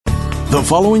The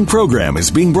following program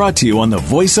is being brought to you on the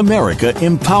Voice America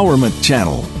Empowerment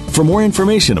Channel. For more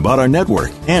information about our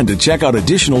network and to check out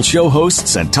additional show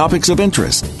hosts and topics of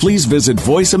interest, please visit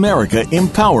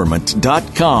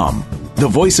voiceamericaempowerment.com. The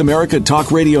Voice America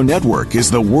Talk Radio Network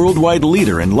is the worldwide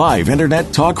leader in live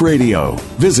Internet talk radio.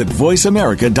 Visit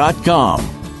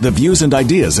voiceamerica.com. The views and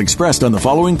ideas expressed on the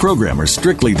following program are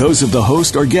strictly those of the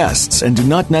host or guests and do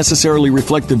not necessarily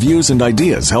reflect the views and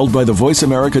ideas held by the Voice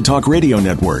America Talk Radio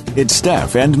Network, its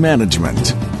staff, and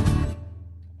management.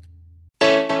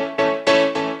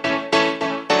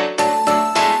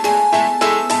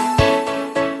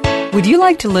 Would you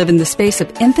like to live in the space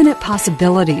of infinite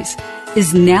possibilities?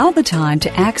 Is now the time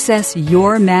to access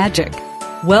your magic?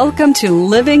 Welcome to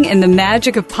Living in the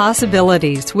Magic of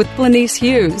Possibilities with Glenise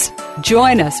Hughes.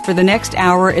 Join us for the next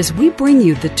hour as we bring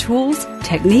you the tools,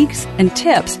 techniques, and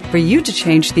tips for you to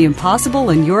change the impossible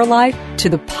in your life to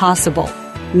the possible.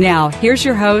 Now, here's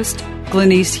your host,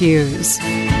 Glenise Hughes.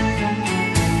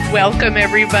 Welcome,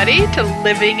 everybody, to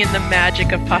Living in the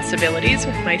Magic of Possibilities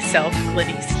with myself,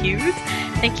 Glenise Hughes.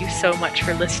 Thank you so much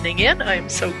for listening in. I am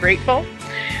so grateful.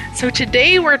 So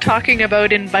today we're talking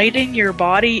about inviting your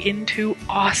body into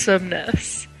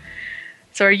awesomeness.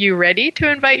 So are you ready to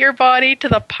invite your body to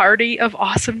the party of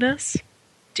awesomeness?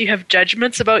 Do you have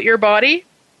judgments about your body?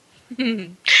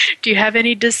 Do you have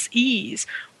any dis-ease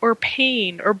or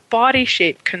pain or body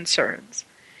shape concerns?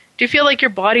 Do you feel like your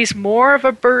body's more of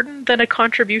a burden than a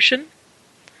contribution?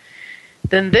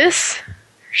 Then this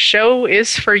show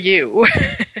is for you,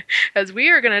 as we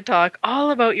are going to talk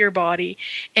all about your body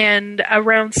and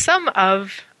around some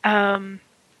of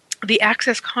the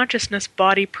Access Consciousness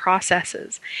body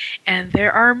processes. And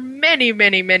there are many,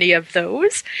 many, many of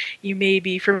those. You may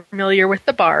be familiar with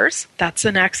the bars. That's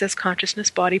an Access Consciousness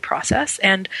body process.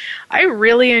 And I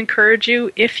really encourage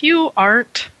you, if you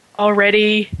haven't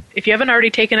already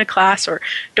taken a class or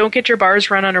don't get your bars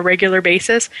run on a regular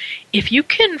basis, if you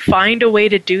can find a way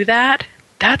to do that,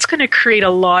 that's going to create a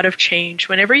lot of change.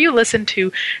 Whenever you listen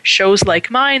to shows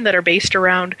like mine that are based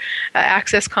around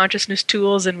Access Consciousness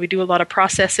tools, and we do a lot of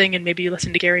processing, and maybe you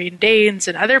listen to Gary and Dane's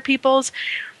and other people's,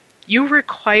 you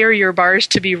require your bars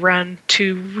to be run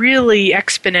to really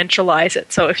exponentialize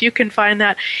it. So if you can find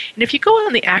that, and if you go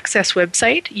on the Access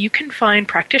website, you can find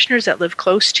practitioners that live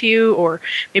close to you, or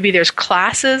maybe there's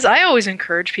classes. I always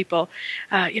encourage people,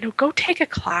 go take a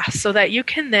class so that you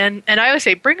can then, and I always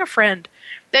say, bring a friend.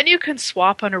 Then you can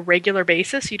swap on a regular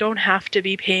basis. You don't have to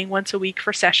be paying once a week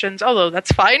for sessions, although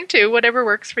that's fine too, whatever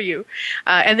works for you.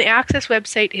 And the Access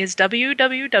website is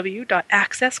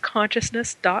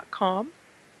www.accessconsciousness.com.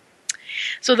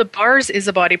 So the bars is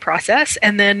a body process,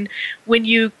 and then when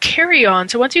you carry on,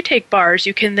 so once you take bars,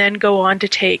 you can then go on to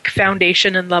take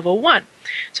Foundation and Level 1.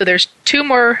 So there's 2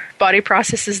 more body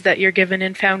processes that you're given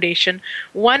in Foundation,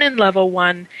 1 in Level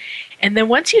 1, and then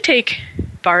once you take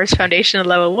bars, Foundation, and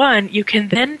Level 1, you can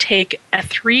then take a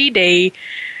 3-day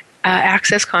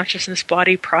Access Consciousness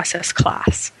body process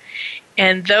class.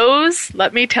 And those,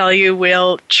 let me tell you,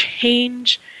 will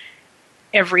change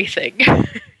everything.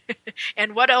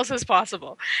 And what else is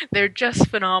possible? They're just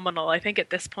phenomenal. I think at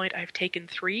this point I've taken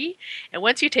 3. And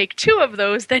once you take 2 of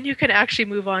those, then you can actually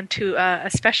move on to a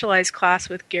specialized class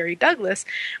with Gary Douglas,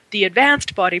 the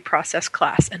Advanced Body Process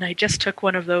class. And I just took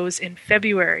one of those in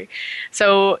February.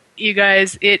 So you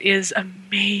guys, it is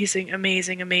amazing,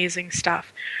 amazing, amazing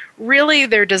stuff. Really,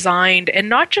 they're designed, and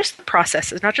not just the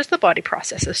processes, not just the body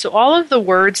processes. So all of the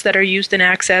words that are used in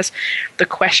Access, the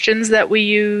questions that we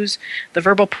use, the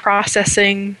verbal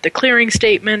processing, the clearing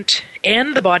statement,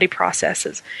 and the body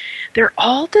processes, they're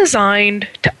all designed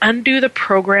to undo the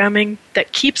programming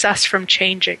that keeps us from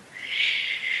changing.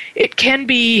 It can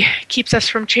be keeps us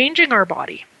from changing our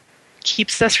body,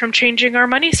 keeps us from changing our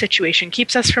money situation,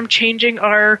 keeps us from changing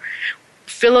our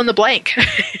fill in the blank.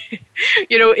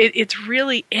 It's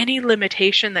really any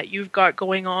limitation that you've got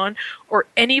going on, or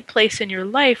any place in your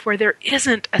life where there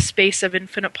isn't a space of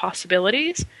infinite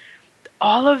possibilities.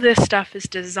 All of this stuff is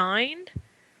designed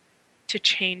to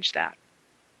change that.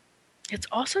 It's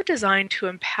also designed to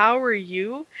empower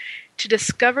you to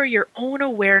discover your own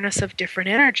awareness of different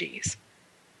energies.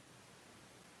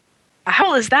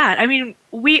 How is that? I mean,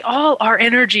 we all are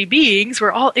energy beings.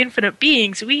 We're all infinite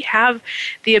beings. We have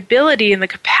the ability and the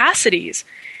capacities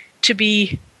to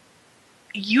be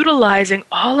utilizing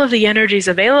all of the energies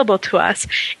available to us.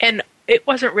 And it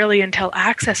wasn't really until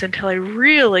Access, until I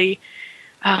really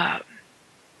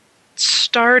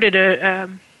started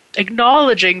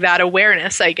acknowledging that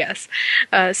awareness, I guess.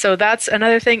 So that's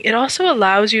another thing. It also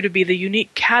allows you to be the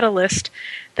unique catalyst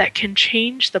that can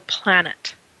change the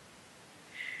planet.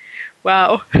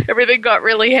 Wow, everything got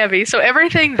really heavy. So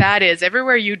everything that is,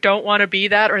 everywhere you don't want to be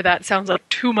that, or that sounds like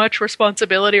too much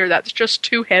responsibility, or that's just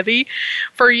too heavy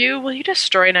for you, will you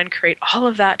destroy and uncreate all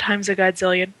of that times a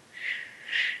godzillion?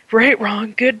 Right,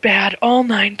 wrong, good, bad, all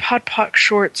nine, pod, poc,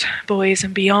 shorts, boys,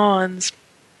 and beyonds.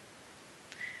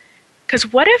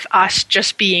 Because what if us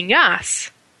just being us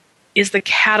is the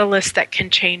catalyst that can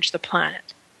change the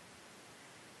planet?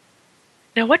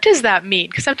 Now, what does that mean?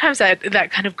 Because sometimes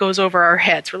that kind of goes over our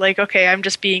heads. We're like, okay, I'm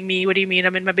just being me. What do you mean?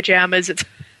 I'm in my pajamas. It's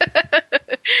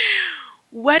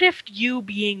What if you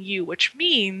being you, which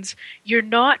means you're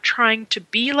not trying to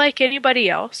be like anybody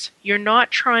else. You're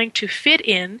not trying to fit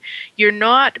in. You're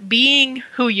not being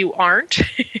who you aren't.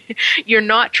 You're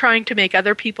not trying to make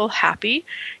other people happy.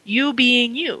 You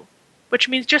being you, which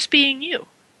means just being you.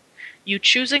 You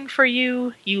choosing for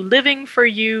you, you living for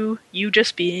you, you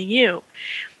just being you.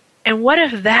 And what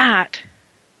if that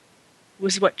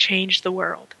was what changed the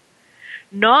world?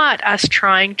 Not us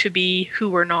trying to be who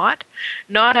we're not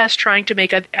us trying to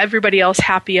make everybody else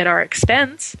happy at our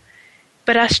expense,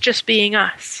 but us just being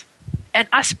us. And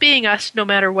us being us no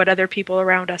matter what other people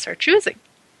around us are choosing.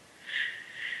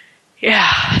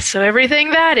 Yeah, so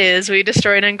everything that is, we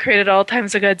destroyed and created all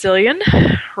times a godzillion.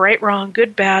 Right, wrong,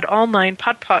 good, bad, all nine,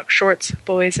 pod, poc, shorts,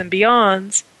 boys, and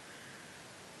beyonds.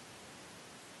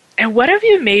 And what have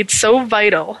you made so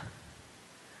vital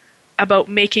about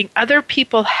making other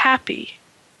people happy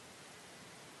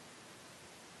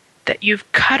that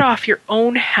you've cut off your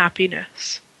own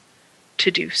happiness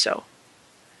to do so?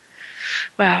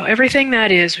 Wow, everything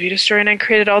that is, we destroyed and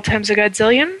created all times a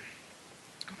godzillion.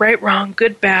 Right, wrong,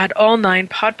 good, bad, all nine,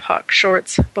 pod, poc,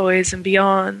 shorts, boys, and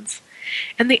beyonds.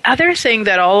 And the other thing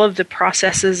that all of the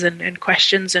processes and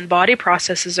questions and body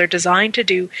processes are designed to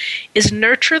do is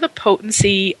nurture the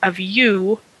potency of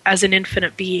you as an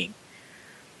infinite being.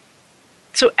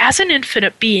 So as an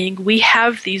infinite being, we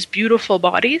have these beautiful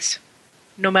bodies.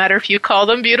 No matter if you call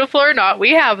them beautiful or not,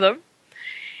 we have them.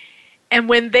 And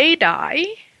when they die,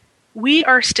 we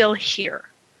are still here.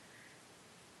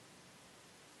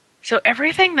 So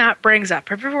everything that brings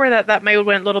up, everywhere that may have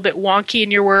went a little bit wonky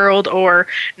in your world, or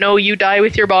no, you die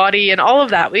with your body, and all of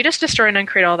that, we just destroy and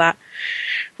uncreate all that.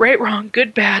 Right, wrong,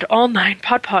 good, bad, all nine,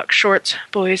 pod, poc, shorts,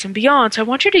 boys, and beyond. So I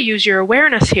want you to use your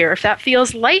awareness here. If that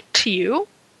feels light to you,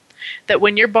 that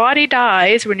when your body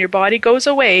dies, when your body goes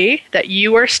away, that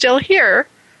you are still here,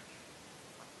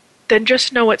 then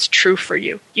just know it's true for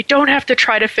you. You don't have to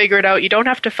try to figure it out. You don't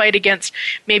have to fight against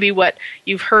maybe what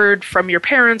you've heard from your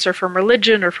parents or from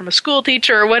religion or from a school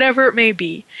teacher or whatever it may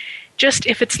be. Just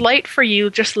if it's light for you,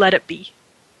 just let it be.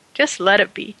 Just let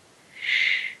it be.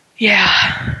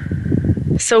 Yeah.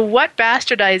 So what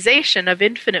bastardization of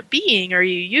infinite being are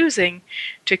you using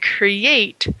to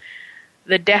create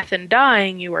the death and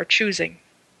dying you are choosing?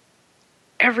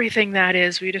 Everything that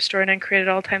is, we destroyed and created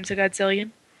all times a godzillion.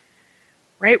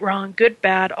 Right, wrong, good,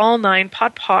 bad, all nine,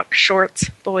 pod, poc, shorts,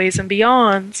 boys, and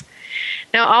beyonds.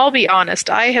 Now, I'll be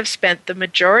honest, I have spent the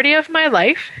majority of my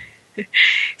life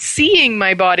seeing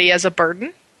my body as a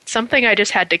burden, something I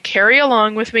just had to carry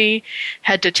along with me,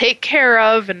 had to take care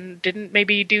of, and didn't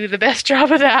maybe do the best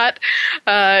job of that.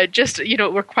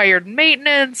 It required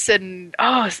maintenance, and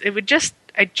I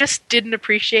just didn't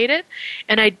appreciate it,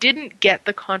 and I didn't get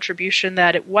the contribution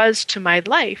that it was to my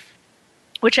life.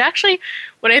 Which actually,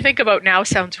 when I think about now,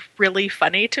 sounds really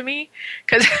funny to me,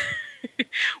 because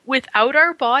without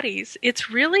our bodies, it's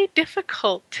really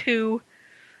difficult to,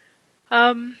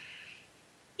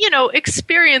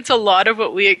 experience a lot of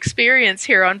what we experience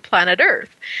here on planet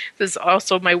Earth. There's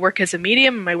also my work as a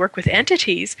medium and my work with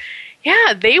entities.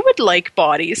 Yeah, they would like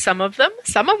bodies, some of them.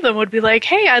 Some of them would be like,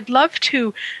 hey, I'd love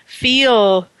to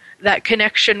feel that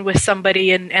connection with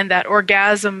somebody and that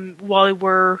orgasm while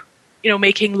we're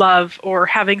making love or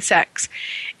having sex.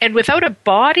 And without a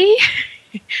body,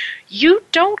 you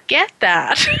don't get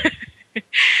that.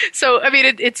 So,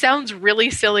 it sounds really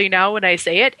silly now when I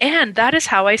say it, and that is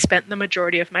how I spent the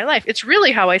majority of my life. It's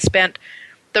really how I spent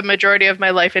the majority of my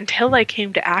life until I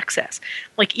came to Access.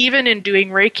 Like, even in doing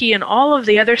Reiki and all of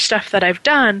the other stuff that I've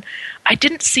done, I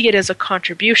didn't see it as a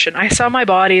contribution. I saw my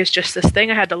body as just this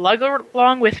thing I had to lug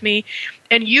along with me,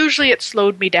 and usually it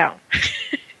slowed me down.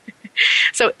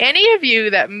 So any of you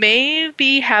that may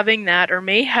be having that or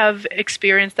may have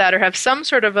experienced that or have some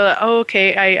sort of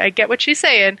I get what she's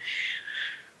saying.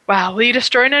 Wow, will you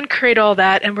destroy and uncreate all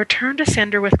that and return to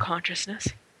sender with consciousness?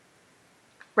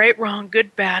 Right, wrong,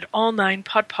 good, bad, all nine,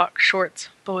 pod, poc, shorts,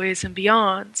 boys, and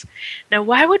beyonds. Now,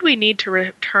 why would we need to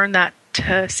return that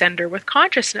to sender with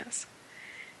consciousness?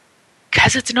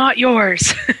 Because it's not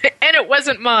yours, and it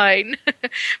wasn't mine.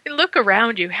 Look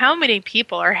around you. How many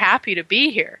people are happy to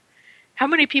be here? How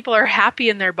many people are happy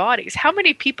in their bodies? How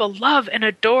many people love and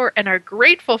adore and are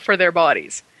grateful for their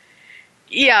bodies?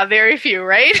 Yeah, very few,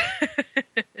 right?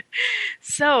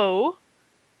 So,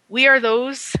 we are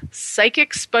those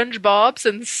psychic SpongeBobs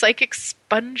and psychic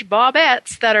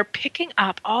SpongeBobettes that are picking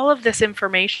up all of this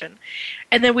information,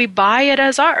 and then we buy it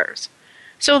as ours.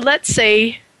 So let's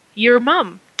say your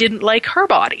mom didn't like her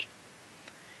body.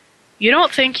 You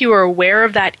don't think you were aware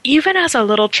of that even as a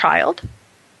little child?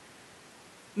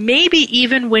 Maybe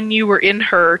even when you were in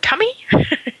her tummy?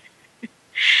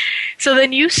 So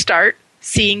then you start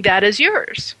seeing that as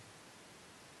yours.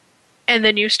 And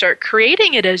then you start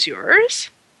creating it as yours.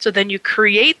 So then you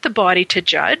create the body to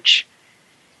judge,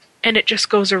 and it just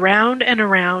goes around and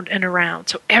around and around.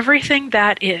 So everything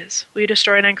that is, will you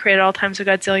destroy and uncreate at all times a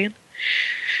godzillion?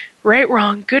 Right,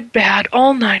 wrong, good, bad,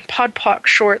 all nine, pod, poc,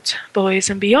 shorts, boys,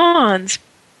 and beyonds.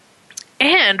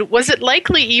 And was it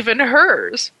likely even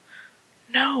hers?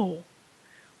 No.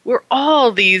 We're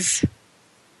all these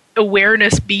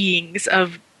awareness beings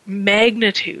of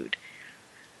magnitude.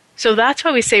 So that's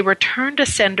why we say return to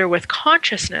sender with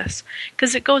consciousness,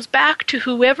 because it goes back to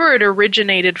whoever it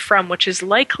originated from, which is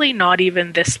likely not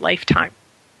even this lifetime.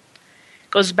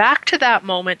 It goes back to that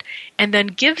moment and then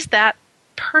gives that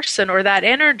person or that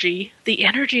energy the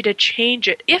energy to change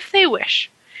it if they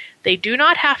wish. They do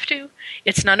not have to.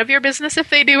 It's none of your business if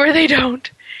they do or they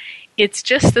don't. It's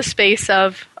just the space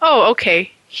of, oh,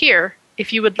 okay, here,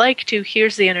 if you would like to,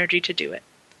 here's the energy to do it.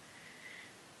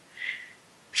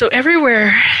 So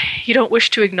everywhere you don't wish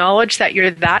to acknowledge that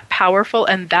you're that powerful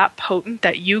and that potent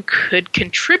that you could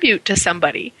contribute to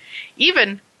somebody,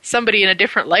 even somebody in a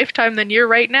different lifetime than you're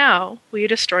right now, will you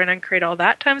destroy and uncreate all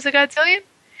that times a godzillion?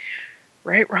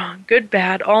 Right, wrong, good,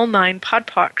 bad, all nine, pod,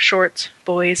 poc, shorts,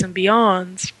 boys, and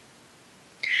beyonds.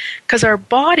 Because our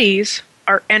bodies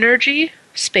are energy,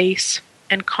 space,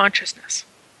 and consciousness.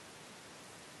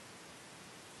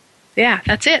 Yeah,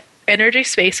 that's it. Energy,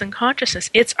 space, and consciousness.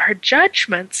 It's our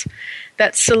judgments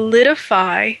that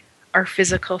solidify our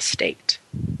physical state.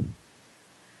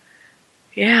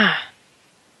 Yeah.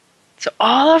 So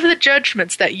all of the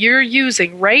judgments that you're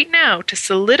using right now to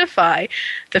solidify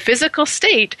the physical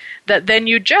state that then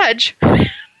you judge, do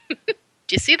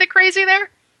you see the crazy there?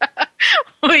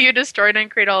 Will you destroy and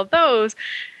uncreate all of those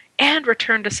and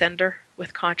return to sender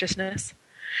with consciousness?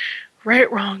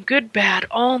 Right, wrong, good, bad,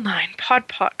 all nine, pod,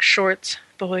 poc, shorts,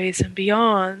 boys, and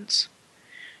beyonds.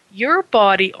 Your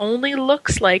body only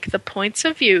looks like the points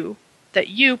of view that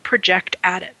you project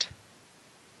at it.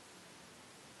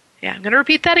 Yeah, I'm going to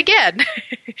repeat that again.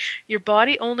 Your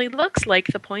body only looks like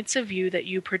the points of view that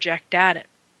you project at it.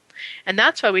 And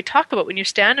that's why we talk about when you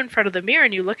stand in front of the mirror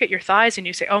and you look at your thighs and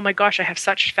you say, oh my gosh, I have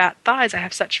such fat thighs, I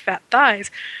have such fat thighs.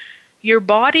 Your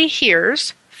body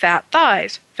hears fat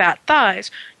thighs, fat thighs.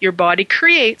 Your body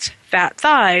creates fat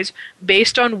thighs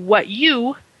based on what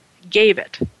you gave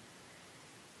it.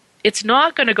 It's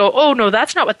not going to go, oh no,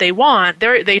 that's not what they want.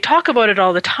 They talk about it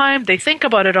all the time. They think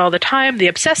about it all the time. They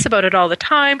obsess about it all the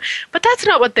time. But that's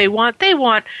not what they want. They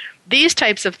want these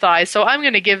types of thighs, so I'm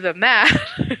going to give them that.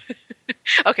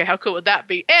 Okay, how cool would that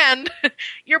be? And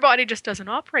your body just doesn't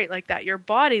operate like that. Your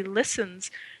body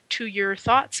listens to your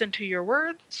thoughts and to your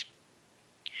words,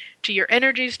 to your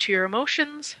energies, to your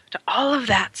emotions, to all of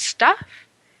that stuff.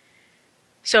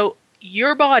 So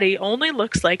your body only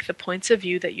looks like the points of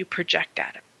view that you project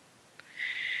at it.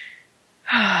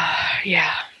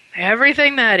 Yeah,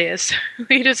 everything that is.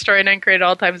 We destroy and uncreate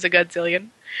all times a godzillion.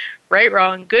 Right,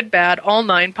 wrong, good, bad, all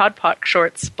nine, pod, poc,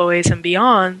 shorts, boys, and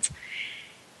beyonds.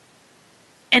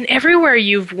 And everywhere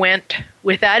you've went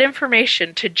with that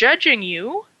information to judging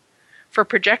you for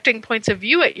projecting points of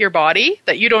view at your body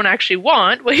that you don't actually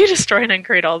want, well, you destroy and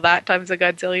uncreate all that times a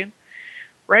godzillion.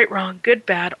 Right, wrong, good,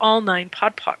 bad, all nine,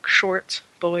 pod, poc, shorts,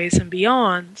 boys, and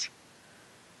beyonds.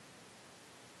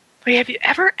 But have you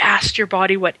ever asked your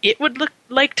body what it would look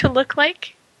like to look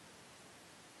like?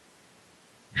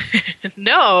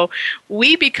 No,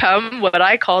 we become what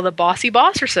I call the bossy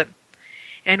bosserson.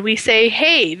 And we say,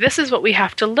 hey, this is what we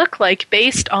have to look like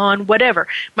based on whatever.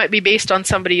 It might be based on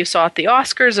somebody you saw at the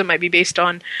Oscars. It might be based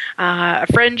on a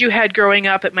friend you had growing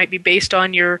up. It might be based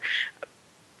on your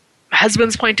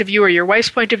husband's point of view or your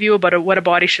wife's point of view about what a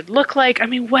body should look like. I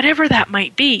mean, whatever that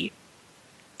might be.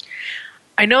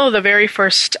 I know the very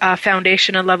first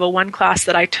Foundation and Level 1 class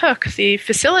that I took, the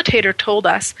facilitator told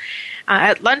us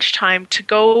at lunchtime to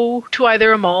go to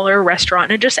either a mall or a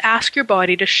restaurant and just ask your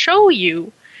body to show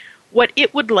you what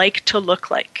it would like to look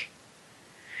like.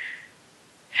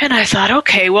 And I thought,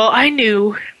 okay, well, I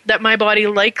knew that my body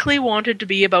likely wanted to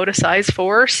be about a size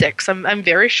 4 or 6. I'm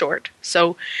very short.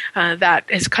 So that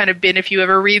has kind of been, if you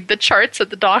ever read the charts at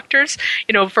the doctors,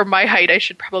 for my height, I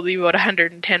should probably be about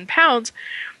 110 pounds.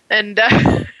 And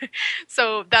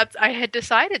so I had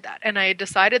decided that. And I had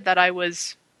decided that I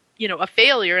was, a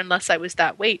failure unless I was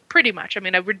that weight, pretty much. I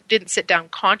mean, I didn't sit down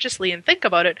consciously and think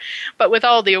about it. But with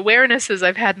all the awarenesses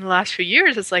I've had in the last few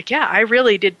years, it's like, yeah, I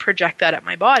really did project that at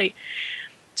my body.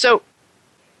 So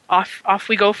off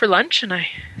we go for lunch, and I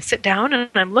sit down and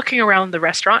I'm looking around the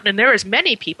restaurant, and there is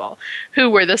many people who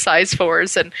were the size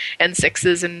 4s and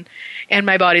 6s, and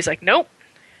my body's like, nope.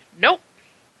 I'm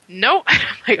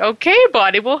like, okay,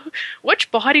 body, well,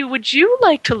 which body would you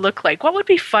like to look like? What would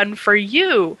be fun for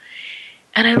you?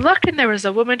 And I looked, and there was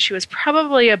a woman, she was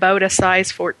probably about a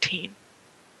size 14.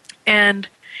 And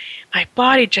my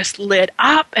body just lit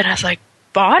up, and I was like,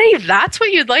 body, that's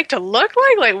what you'd like to look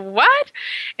like? Like, what?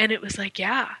 And it was like,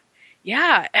 yeah.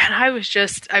 And I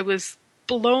was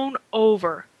blown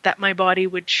over that my body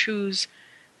would choose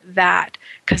that.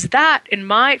 Because that,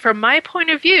 from my point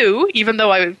of view, even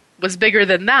though I was bigger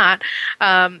than that,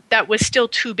 that was still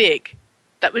too big.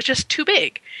 That was just too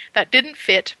big. That didn't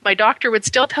fit. My doctor would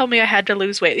still tell me I had to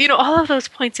lose weight. All of those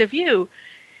points of view.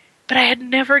 But I had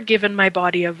never given my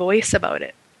body a voice about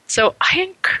it. So I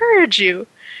encourage you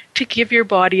to give your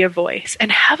body a voice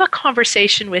and have a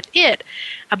conversation with it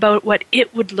about what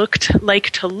it would look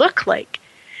like.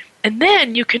 And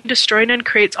then you can destroy and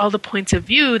uncreate all the points of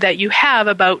view that you have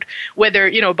about whether,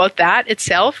 about that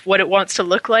itself, what it wants to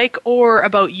look like, or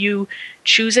about you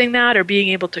choosing that or being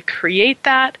able to create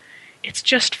that. It's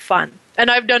just fun. And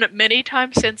I've done it many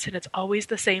times since, and it's always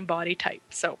the same body type.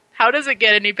 So how does it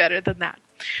get any better than that?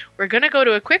 We're going to go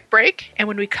to a quick break, and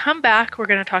when we come back, we're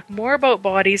going to talk more about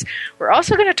bodies. We're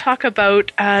also going to talk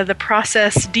about the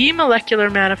process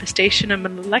demolecular manifestation and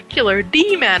molecular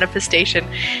demanifestation,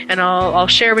 and I'll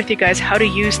share with you guys how to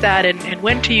use that and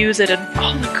when to use it and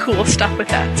all the cool stuff with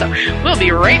that. So we'll be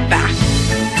right back.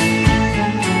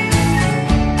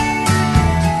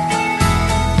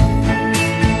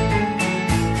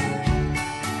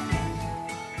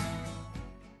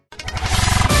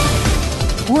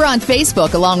 We're on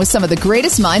Facebook along with some of the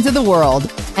greatest minds of the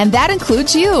world, and that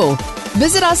includes you.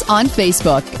 Visit us on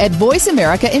Facebook at Voice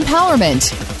America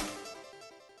Empowerment.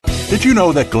 Did you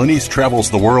know that Glenyce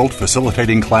travels the world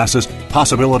facilitating classes,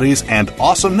 possibilities, and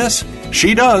awesomeness?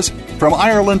 She does. From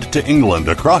Ireland to England,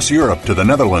 across Europe to the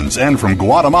Netherlands, and from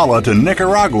Guatemala to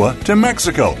Nicaragua to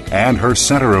Mexico, and her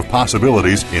Center of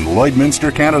Possibilities in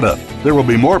Lloydminster, Canada. There will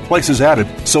be more places added,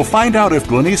 so find out if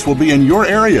Glenyce will be in your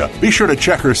area. Be sure to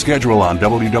check her schedule on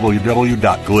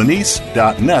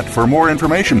www.glenyce.net for more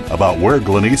information about where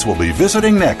Glenyce will be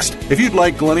visiting next. If you'd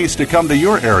like Glenyce to come to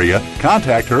your area,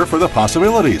 contact her for the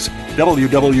possibilities.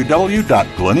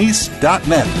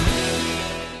 www.glenyce.net.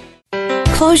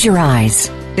 Close your eyes.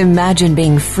 Imagine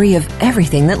being free of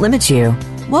everything that limits you.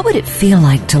 What would it feel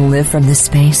like to live from this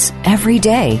space every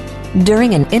day?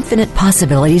 During an Infinite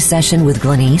Possibilities session with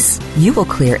Glenyce, you will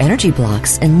clear energy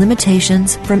blocks and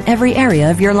limitations from every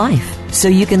area of your life, so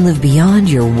you can live beyond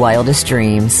your wildest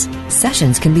dreams.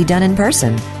 Sessions can be done in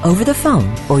person, over the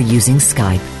phone, or using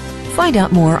Skype. Find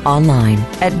out more online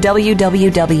at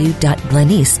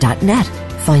www.glenyce.net.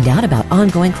 Find out about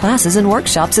ongoing classes and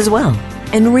workshops as well.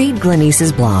 And read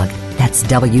Glenyce's blog. That's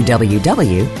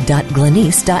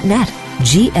www.glenyce.net.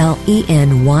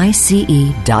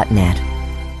 GLENYCE.net.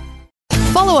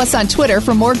 Follow us on Twitter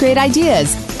for more great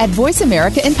ideas at Voice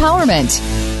America Empowerment.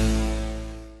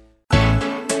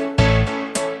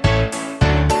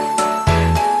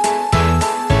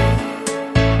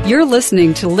 You're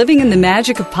listening to Living in the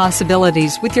Magic of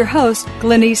Possibilities with your host,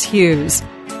 Glenyce Hughes.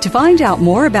 To find out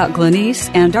more about Glenyce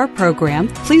and our program,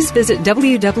 please visit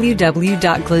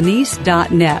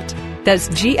www.glenyce.net. That's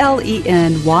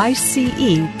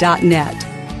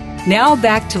GLENYCE.net. Now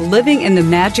back to Living in the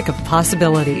Magic of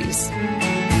Possibilities.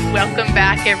 Welcome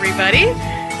back, everybody.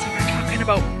 So we're talking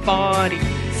about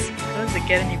bodies. How does it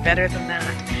get any better than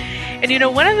that? And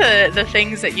one of the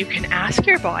things that you can ask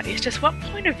your body is just, what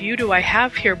point of view do I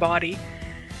have here, body,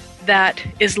 that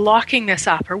is locking this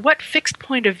up? Or what fixed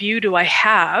point of view do I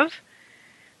have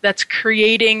that's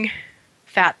creating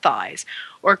fat thighs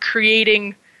or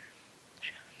creating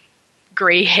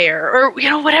gray hair or,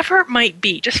 whatever it might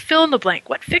be? Just fill in the blank.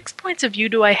 What fixed points of view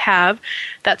do I have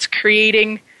that's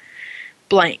creating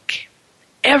blank?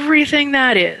 Everything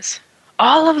that is,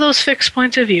 all of those fixed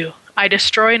points of view, I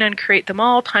destroy and uncreate them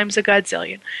all times a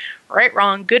godzillion. Right,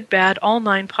 wrong, good, bad, all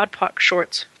 9 pod, poc,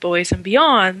 shorts, boys, and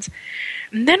beyonds.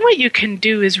 And then what you can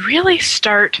do is really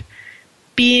start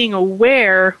being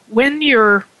aware when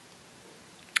you're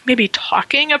maybe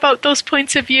talking about those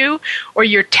points of view, or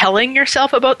you're telling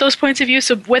yourself about those points of view.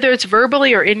 So whether it's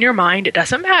verbally or in your mind, it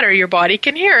doesn't matter. Your body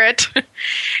can hear it.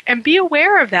 And be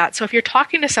aware of that. So if you're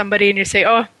talking to somebody and you say,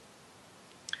 oh,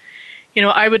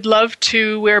 I would love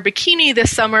to wear a bikini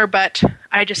this summer, but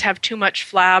I just have too much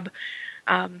flab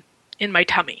in my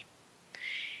tummy.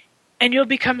 And you'll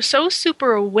become so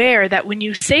super aware that when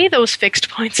you say those fixed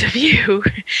points of view,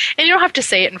 and you don't have to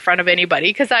say it in front of anybody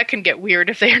because that can get weird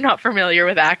if they're not familiar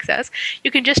with Access, you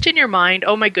can just in your mind,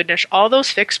 oh my goodness, all those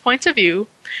fixed points of view,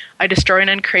 I destroy and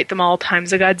uncreate them all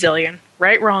times a godzillion.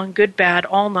 Right, wrong, good, bad,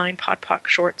 all 9, pot, pock,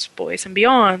 shorts, boys, and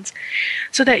beyonds.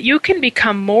 So that you can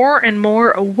become more and more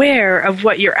aware of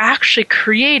what you're actually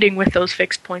creating with those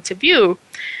fixed points of view.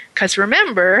 Because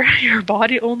remember, your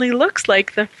body only looks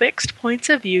like the fixed points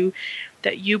of view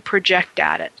that you project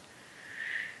at it.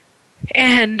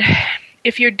 And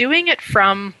if you're doing it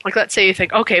from, like, let's say you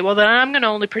think, okay, well then I'm going to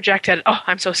only project at it, oh,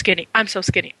 I'm so skinny, I'm so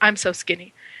skinny, I'm so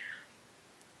skinny.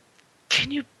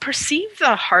 Can you perceive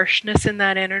the harshness in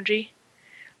that energy?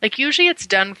 Like, usually it's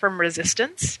done from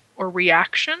resistance or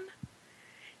reaction,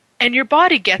 and your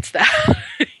body gets that.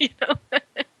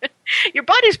 Your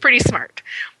body's pretty smart.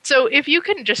 So if you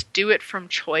can just do it from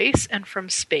choice and from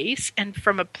space and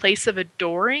from a place of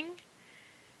adoring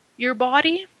your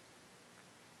body,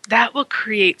 that will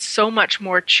create so much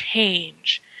more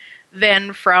change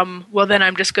than from, well, then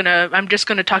I'm just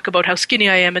gonna talk about how skinny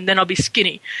I am and then I'll be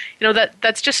skinny.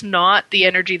 That's just not the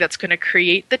energy that's going to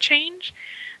create the change.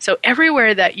 So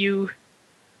everywhere that you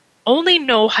only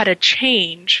know how to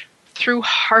change through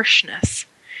harshness.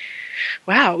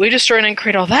 Wow, we destroy and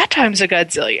create all that times a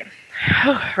godzillion.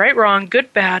 Right, wrong,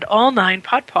 good, bad, all 9,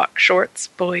 pot, pock, shorts,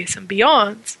 boys, and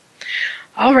beyonds.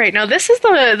 All right, now this is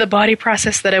the body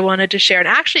process that I wanted to share. And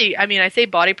actually, I say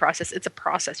body process, it's a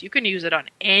process. You can use it on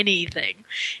anything,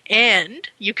 and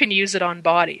you can use it on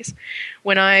bodies.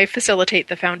 When I facilitate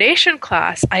the foundation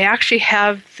class, I actually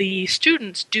have the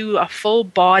students do a full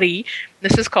body.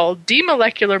 This is called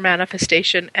demolecular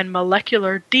manifestation and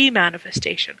molecular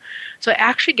demanifestation. So I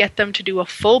actually get them to do a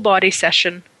full body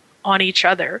session on each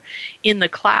other in the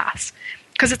class,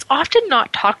 because it's often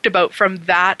not talked about from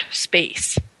that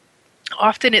space.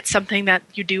 Often it's something that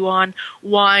you do on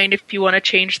wine if you want to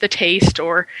change the taste,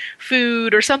 or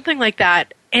food or something like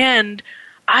that. And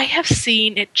I have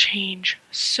seen it change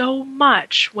so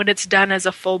much when it's done as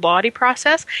a full body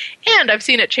process. And I've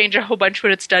seen it change a whole bunch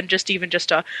when it's done just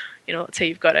a, let's say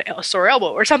you've got a sore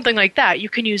elbow or something like that. You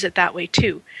can use it that way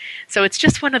too. So it's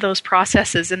just one of those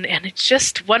processes. And it's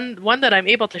just one that I'm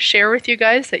able to share with you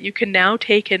guys that you can now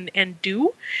take and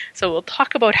do. So we'll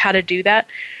talk about how to do that.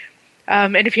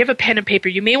 And if you have a pen and paper,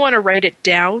 you may want to write it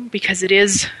down, because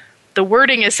the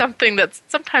wording is something that's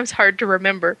sometimes hard to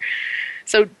remember.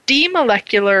 So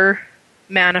demolecular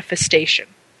manifestation.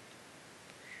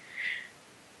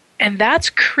 And that's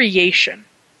creation.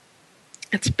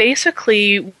 It's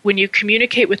basically when you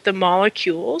communicate with the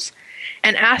molecules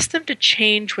and ask them to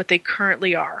change what they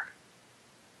currently are.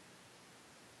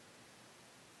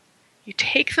 You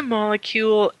take the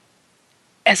molecule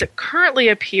as it currently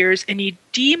appears, and you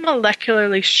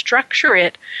demolecularly structure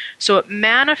it so it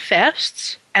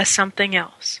manifests as something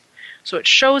else. So it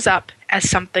shows up as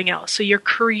something else. So you're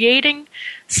creating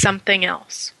something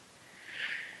else.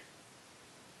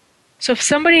 So if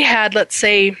somebody had, let's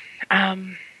say,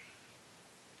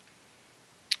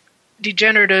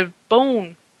 degenerative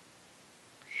bone,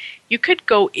 you could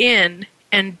go in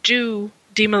and do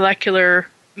demolecular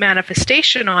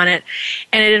manifestation on it,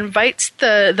 and it invites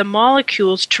the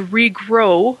molecules to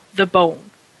regrow the bone.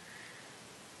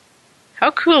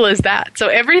 How cool is that? So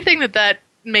everything that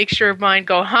makes your mind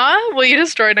go, huh? Will you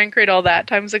destroy and uncreate all that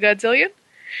times a godzillion?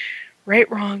 Right,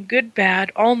 wrong, good,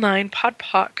 bad, all 9, pot,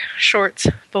 pock, shorts,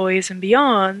 boys, and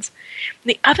beyonds.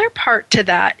 And the other part to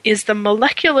that is the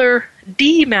molecular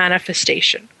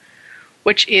demanifestation,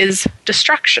 which is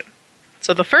destruction.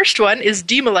 So the first one is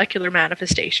demolecular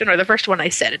manifestation, or the first one I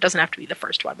said. It doesn't have to be the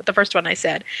first one, but the first one I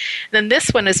said. And then this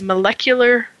one is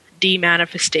molecular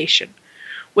demanifestation,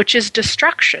 which is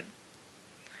destruction.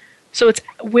 So it's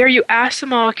where you ask the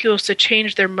molecules to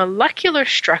change their molecular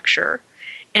structure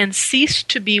and cease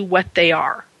to be what they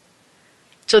are.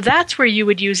 So that's where you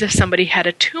would use if somebody had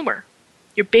a tumor.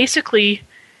 You're basically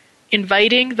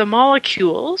inviting the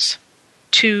molecules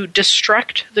to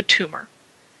destruct the tumor.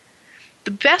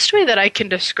 The best way that I can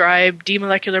describe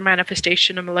demolecular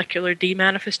manifestation and molecular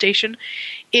demanifestation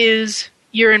is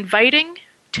you're inviting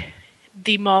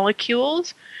the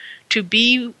molecules to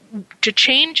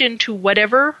change into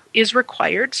whatever is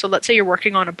required. So let's say you're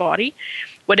working on a body,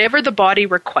 whatever the body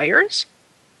requires,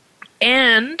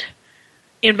 and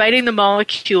inviting the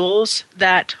molecules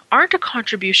that aren't a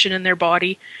contribution in their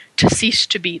body to cease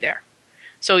to be there.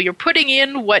 So you're putting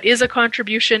in what is a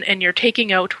contribution and you're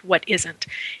taking out what isn't.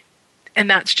 And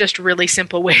that's just a really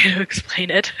simple way to explain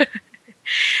it.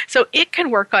 So it can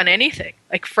work on anything,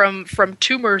 like from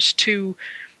tumors to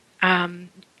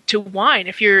wine.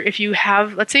 If you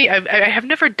have, let's say, I have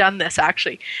never done this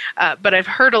actually, but I've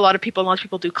heard lots of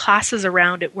people do classes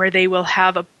around it where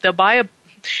they'll buy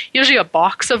usually a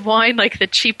box of wine, like the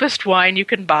cheapest wine you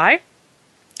can buy,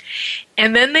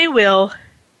 and then they will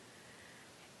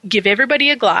give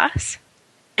everybody a glass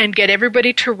and get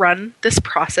everybody to run this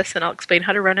process, and I'll explain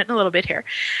how to run it in a little bit here.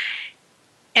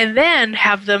 And then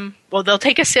have them, they'll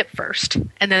take a sip first,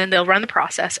 and then they'll run the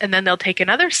process, and then they'll take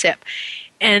another sip.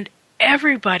 And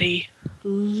everybody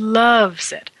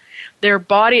loves it. Their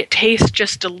body, it tastes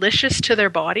just delicious to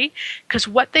their body, because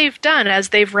what they've done as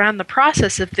they've ran the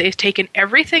process, if they've taken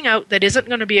everything out that isn't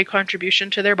going to be a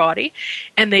contribution to their body,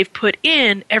 and they've put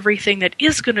in everything that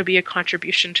is going to be a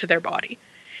contribution to their body.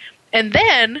 And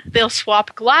then they'll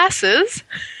swap glasses,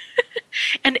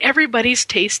 and everybody's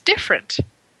tastes different.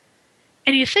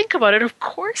 And you think about it, of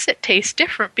course it tastes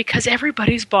different because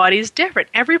everybody's body is different.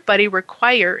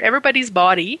 Everybody's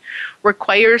body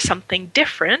requires something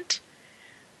different.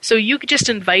 So you could just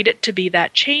invite it to be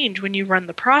that change when you run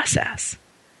the process.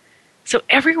 So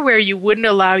everywhere you wouldn't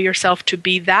allow yourself to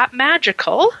be that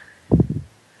magical,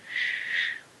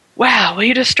 wow, will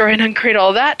you destroy and uncreate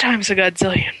all that times a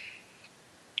godzillion?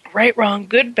 Right, wrong,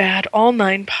 good, bad, all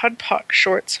 9, POD, POC,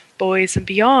 shorts, boys, and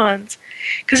beyonds.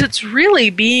 Because it's really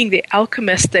being the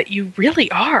alchemist that you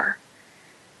really are.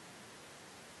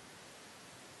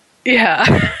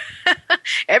 Yeah.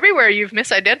 Everywhere you've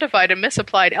misidentified and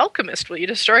misapplied alchemist, will you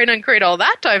destroy and uncreate all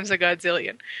that times a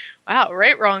godzillion? Wow,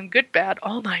 right, wrong, good, bad,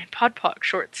 all 9, POD, POC,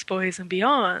 shorts, boys, and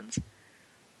beyonds.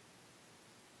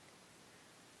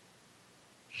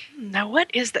 Now what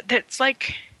is that? That's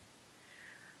like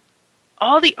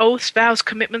all the oaths, vows,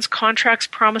 commitments, contracts,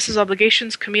 promises,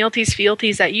 obligations, communities,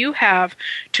 fealties that you have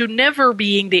to never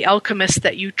being the alchemist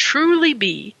that you truly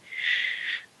be.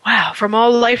 Wow, from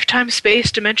all lifetime,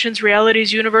 space, dimensions,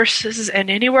 realities, universes,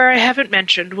 and anywhere I haven't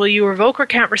mentioned, will you revoke,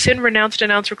 recount, rescind, renounce,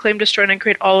 denounce, reclaim, destroy, and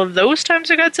create all of those times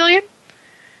a godzillion?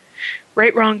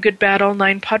 Right, wrong, good, bad, all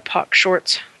 9, POD, POC,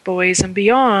 shorts, boys, and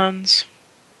beyonds.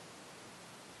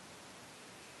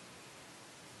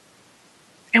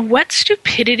 And what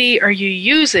stupidity are you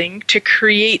using to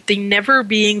create the never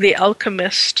being the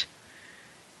alchemist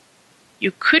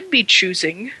you could be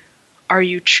choosing? Are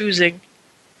you choosing?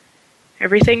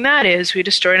 Everything that is, we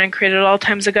destroy and uncreate at all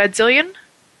times a godzillion.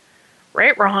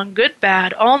 Right, wrong, good,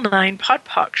 bad, all 9, POD,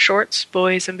 POC, shorts,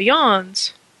 boys, and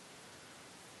beyonds.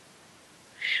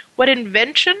 What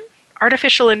invention,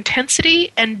 artificial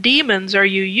intensity, and demons are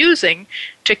you using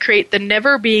to create the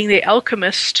never being the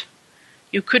alchemist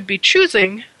you could be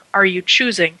choosing? Are you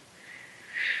choosing?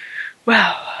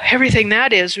 Well, everything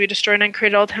that is, we destroy and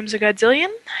uncreate at all times a godzillion.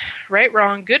 Right,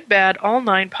 wrong, good, bad, all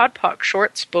 9, POD, POC,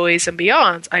 shorts, boys, and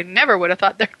beyonds. I never would have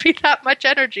thought there'd be that much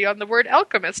energy on the word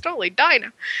alchemist. Holy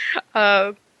Dinah.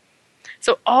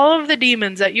 So all of the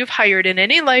demons that you've hired in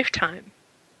any lifetime,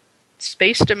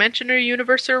 space, dimension, or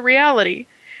universe, or reality,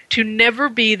 to never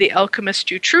be the alchemist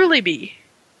you truly be,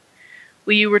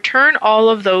 will you return all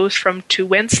of those from to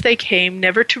whence they came,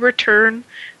 never to return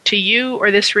to you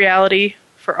or this reality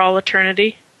for all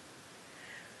eternity?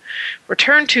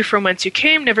 Return to from whence you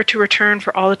came, never to return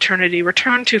for all eternity.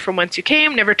 Return to from whence you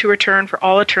came, never to return for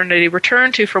all eternity.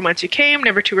 Return to from whence you came,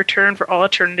 never to return for all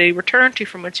eternity. Return to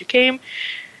from whence you came,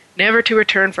 never to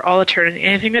return for all eternity.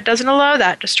 Anything that doesn't allow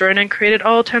that, destroy and uncreate at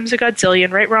all times a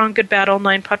godzillion. Right, wrong, good, bad, all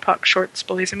 9, POD, POC, shorts,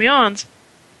 boys, and beyonds.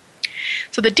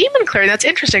 So the demon clearing, that's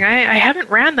interesting. I haven't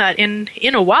ran that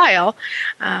in a while,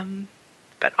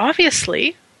 but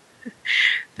obviously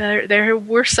there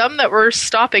were some that were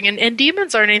stopping. And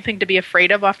demons aren't anything to be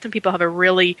afraid of. Often people have a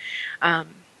really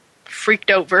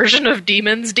freaked out version of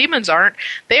demons. Demons aren't.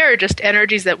 They are just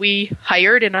energies that we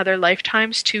hired in other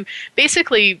lifetimes to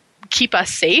basically keep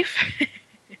us safe.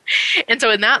 And so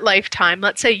in that lifetime,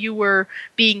 let's say you were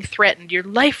being threatened. Your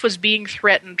life was being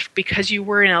threatened because you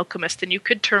were an alchemist and you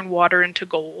could turn water into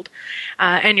gold.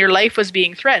 And your life was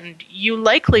being threatened. You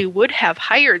likely would have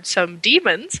hired some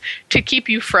demons to keep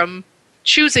you from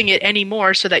choosing it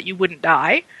anymore so that you wouldn't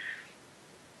die.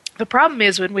 The problem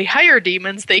is when we hire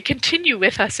demons, they continue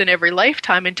with us in every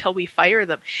lifetime until we fire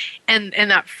them. And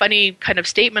that funny kind of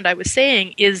statement I was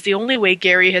saying is the only way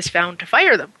Gary has found to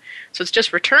fire them. So it's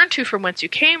just return to from whence you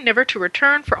came, never to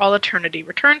return for all eternity.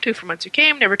 Return to from whence you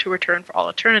came, never to return for all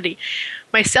eternity.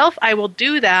 Myself, I will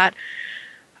do that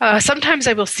Sometimes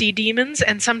I will see demons,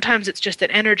 and sometimes it's just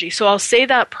an energy. So I'll say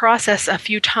that process a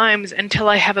few times until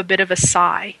I have a bit of a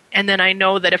sigh. And then I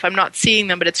know that if I'm not seeing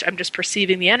them, but I'm just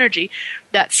perceiving the energy,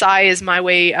 that sigh is my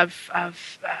way of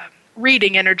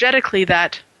reading energetically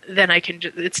that then I can,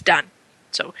 it's done.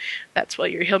 So that's why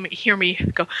you hear me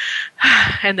go,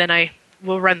 and then I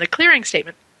will run the clearing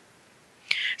statement.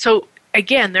 So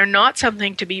again, they're not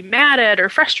something to be mad at or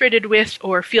frustrated with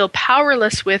or feel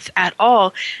powerless with at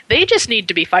all. They just need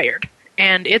to be fired.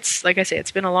 And it's, like I say,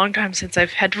 it's been a long time since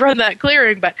I've had to run that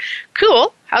clearing, but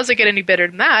cool. How's it get any better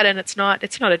than that? And it's not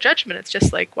a judgment. It's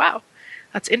just like, wow,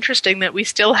 that's interesting that we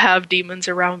still have demons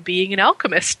around being an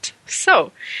alchemist.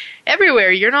 So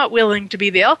everywhere you're not willing to be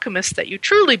the alchemist that you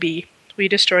truly be, we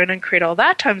destroy and uncreate all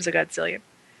that times a godzillion.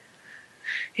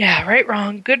 Yeah, right,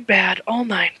 wrong, good, bad, all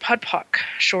nine, pod, poc,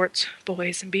 shorts,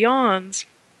 boys, and beyonds.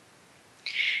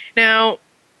 Now,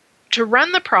 to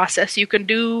run the process, you can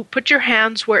put your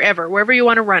hands wherever you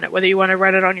want to run it, whether you want to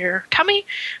run it on your tummy,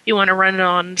 you want to run it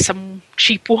on some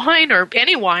cheap wine, or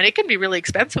any wine. It can be really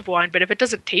expensive wine, but if it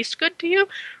doesn't taste good to you,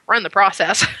 run the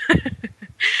process.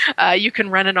 You can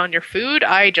run it on your food.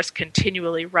 I just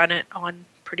continually run it on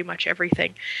pretty much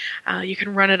everything. You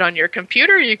can run it on your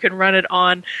computer. You can run it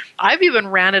on, I've even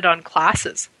ran it on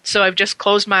classes. So I've just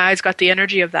closed my eyes, got the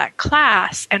energy of that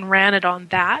class, and ran it on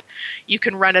that. You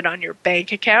can run it on your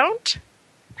bank account.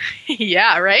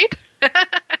 Yeah, right?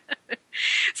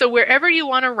 So wherever you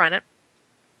want to run it,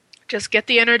 just get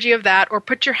the energy of that or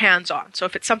put your hands on. So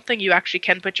if it's something you actually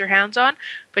can put your hands on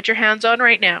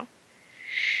right now.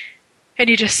 And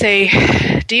you just say,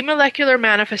 demolecular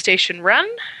manifestation run.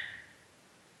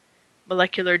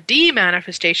 Molecular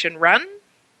demanifestation run.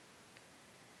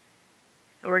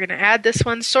 And we're going to add this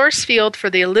one, source field for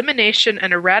the elimination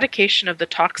and eradication of the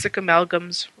toxic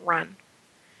amalgams run.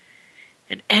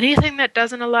 And anything that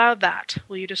doesn't allow that,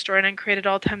 will you destroy and uncreate at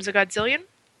all times a godzillion?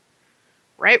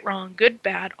 Right, wrong, good,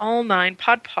 bad, all nine,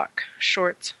 pod, poc,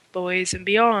 shorts, boys, and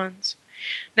beyonds.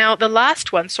 Now, the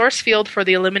last one, source field for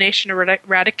the elimination and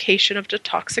eradication of the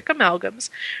toxic amalgams.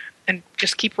 And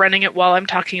just keep running it while I'm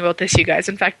talking about this, you guys.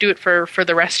 In fact, do it for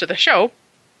the rest of the show.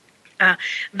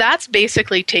 That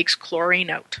basically takes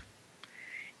chlorine out.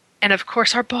 And of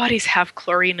course, our bodies have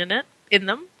chlorine in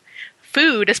them.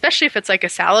 Food, especially if it's like a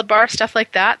salad bar, stuff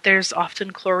like that, there's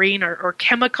often chlorine or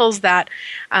chemicals that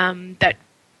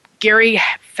Gary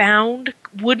found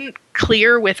wouldn't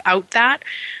clear without that.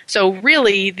 So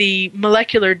really, the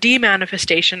molecular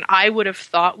demanifestation, I would have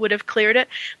thought would have cleared it,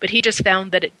 but he just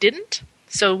found that it didn't.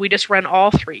 So we just run all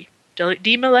three.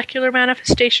 Demolecular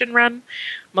manifestation run,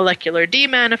 molecular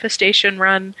demanifestation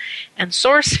run, and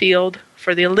source field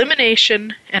for the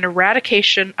elimination and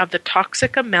eradication of the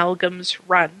toxic amalgams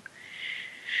run.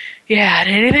 Yeah, and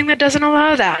anything that doesn't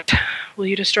allow that, will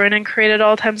you destroy and uncreate at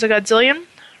all times a godzillion?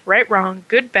 Right, wrong,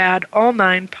 good, bad, all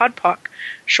nine, pod, poc,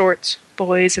 shorts,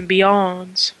 boys, and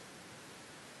beyonds.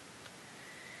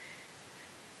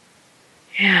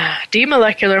 Yeah,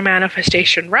 demolecular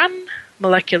manifestation run,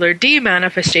 molecular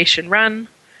demanifestation run,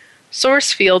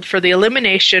 source field for the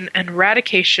elimination and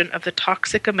eradication of the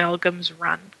toxic amalgams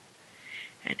run.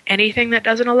 And anything that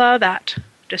doesn't allow that,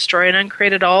 destroy and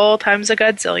uncreate at all times a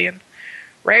godzillion.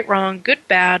 Right, wrong, good,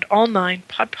 bad, all nine,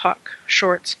 pod, poc,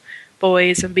 shorts,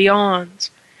 boys, and beyonds.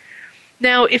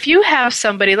 Now, if you have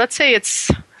somebody, let's say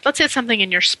it's something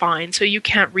in your spine, so you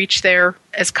can't reach there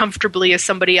as comfortably as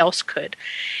somebody else could,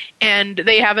 and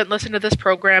they haven't listened to this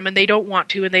program, and they don't want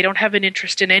to, and they don't have an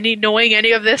interest in knowing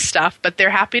any of this stuff, but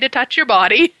they're happy to touch your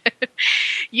body,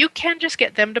 you can just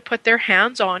get them to put their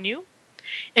hands on you,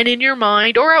 and in your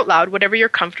mind, or out loud, whatever you're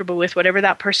comfortable with, whatever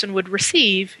that person would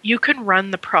receive, you can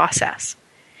run the process.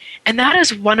 And that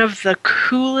is one of the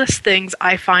coolest things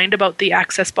I find about the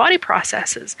Access Body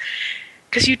processes,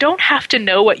 because you don't have to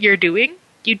know what you're doing.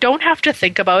 You don't have to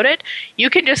think about it. You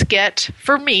can just get,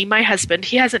 for me, my husband,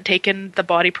 he hasn't taken the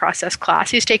body process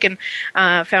class. He's taken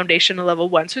Foundation Level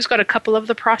 1, so he's got a couple of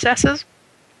the processes,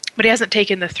 but he hasn't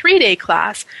taken the 3-day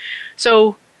class.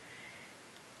 So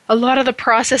a lot of the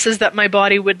processes that my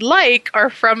body would like are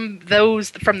from the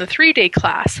 3-day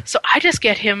class. So I just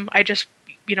get him,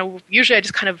 usually I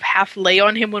just kind of half lay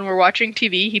on him when we're watching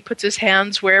TV. He puts his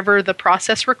hands wherever the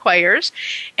process requires,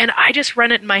 and I just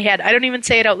run it in my head. I don't even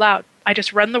say it out loud. I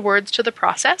just run the words to the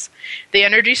process. The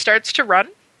energy starts to run,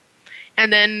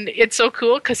 and then it's so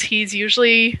cool because he's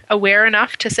usually aware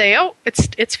enough to say, oh,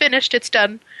 it's finished, it's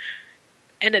done.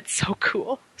 And it's so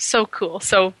cool, so cool.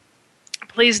 So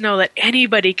please know that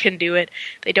anybody can do it.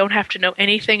 They don't have to know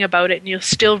anything about it, and you'll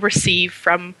still receive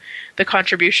from the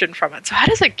contribution from it. So how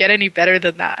does it get any better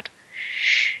than that?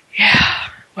 Yeah,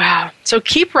 Wow. So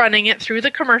keep running it through the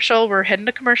commercial. We're heading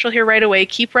to commercial here right away.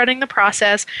 Keep running the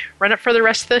process. Run it for the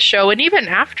rest of the show and even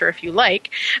after if you like.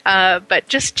 But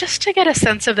just to get a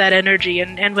sense of that energy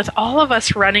and with all of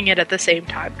us running it at the same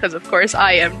time, because of course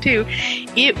I am too,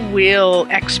 it will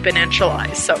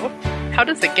exponentialize. So how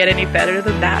does it get any better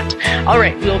than that? All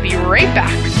right. We'll be right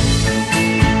back.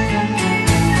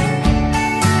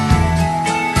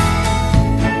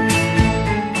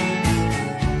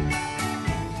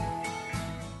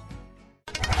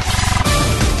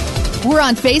 We're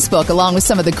on Facebook along with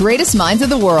some of the greatest minds of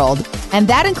the world, and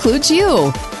that includes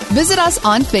you. Visit us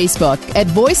on Facebook at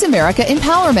Voice America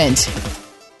Empowerment.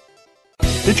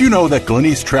 Did you know that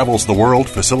Glenyce travels the world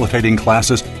facilitating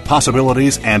classes,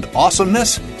 possibilities, and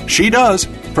awesomeness? She does.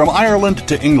 From Ireland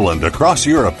to England, across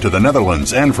Europe to the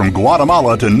Netherlands, and from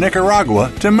Guatemala to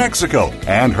Nicaragua to Mexico,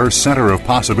 and her Center of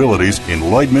Possibilities in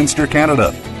Lloydminster,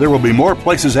 Canada. There will be more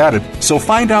places added, so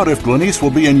find out if Glenyce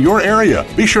will be in your area.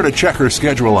 Be sure to check her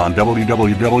schedule on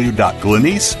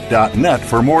www.glenyce.net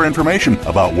for more information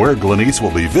about where Glenyce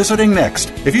will be visiting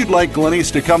next. If you'd like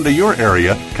Glenyce to come to your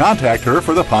area, contact her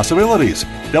for the possibilities.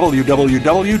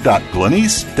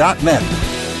 www.glenyce.net.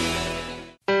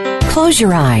 Close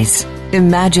your eyes.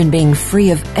 Imagine being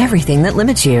free of everything that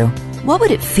limits you. What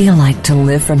would it feel like to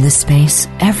live from this space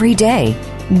every day?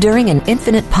 During an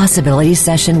Infinite Possibilities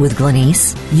session with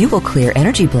Glenyce, you will clear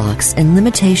energy blocks and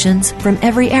limitations from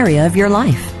every area of your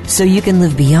life, so you can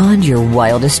live beyond your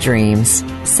wildest dreams.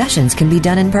 Sessions can be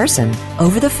done in person,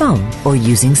 over the phone, or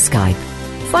using Skype.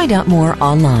 Find out more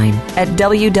online at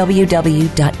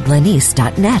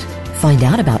www.glenyce.net. Find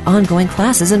out about ongoing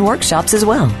classes and workshops as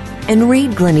well. And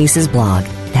read Glenyce's blog.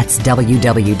 That's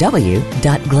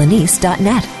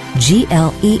www.glenyce.net.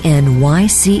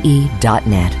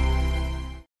 GLENYCE.net.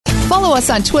 Follow us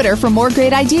on Twitter for more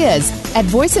great ideas at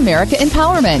Voice America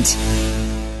Empowerment.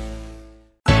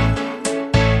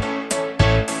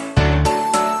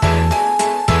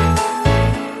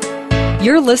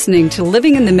 You're listening to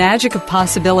Living in the Magic of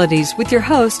Possibilities with your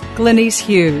host, Glenyce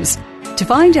Hughes. To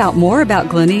find out more about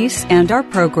Glenyce and our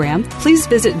program, please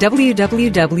visit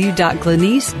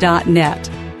www.glenyce.net.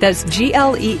 That's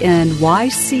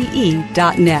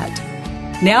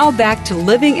GLENYCE.net. Now back to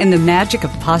Living in the Magic of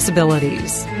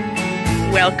Possibilities.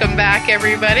 Welcome back,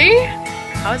 everybody.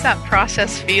 How's that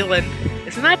process feeling?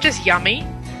 Isn't that just yummy?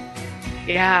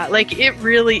 Yeah, like it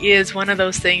really is one of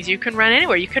those things. You can run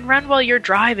anywhere. You can run while you're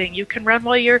driving. You can run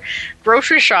while you're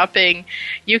grocery shopping.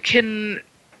 You can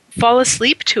fall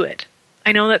asleep to it.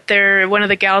 I know that one of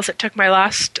the gals that took my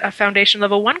last Foundation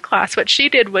Level 1 class, what she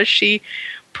did was she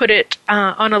put it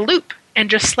on a loop and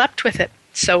just slept with it.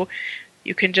 So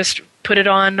you can just put it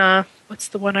on, what's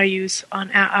the one I use? On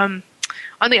the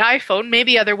iPhone,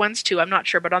 maybe other ones too, I'm not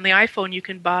sure. But on the iPhone, you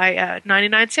can buy a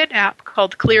 99-cent app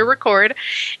called Clear Record,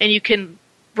 and you can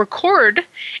record,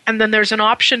 and then there's an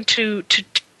option to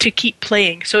keep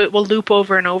playing. So it will loop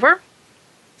over and over.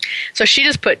 So she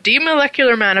just put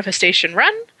demolecular manifestation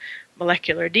run,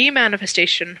 molecular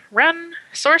demanifestation run,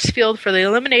 source field for the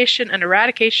elimination and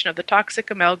eradication of the toxic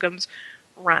amalgams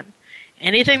run.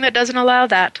 Anything that doesn't allow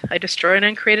that, I destroy and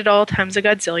uncreate it all times a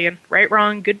godzillion. Right,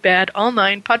 wrong, good, bad, all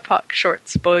nine, pod, poc,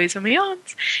 shorts, boys, and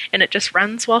beyonds. And it just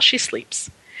runs while she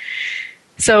sleeps.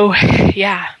 So,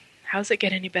 yeah, how's it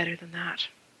get any better than that?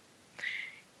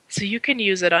 So you can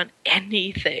use it on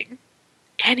anything.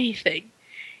 Anything.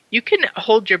 You can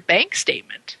hold your bank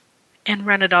statement and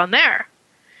run it on there.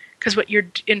 Because what you're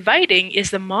inviting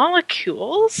is the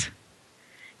molecules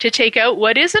to take out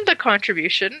what isn't a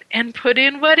contribution and put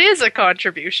in what is a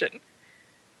contribution.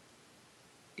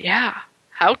 Yeah,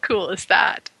 how cool is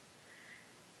that?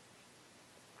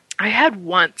 I had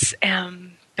once,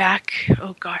 back,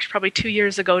 probably 2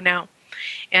 years ago now,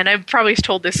 and I've probably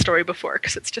told this story before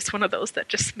because it's just one of those that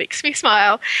just makes me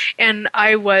smile, and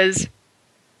I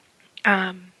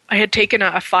had taken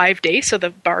a 5-day, so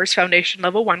the BARS Foundation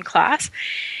Level 1 class,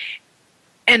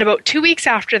 and about 2 weeks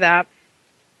after that,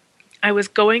 I was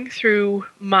going through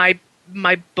my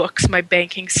books, my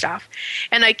banking stuff,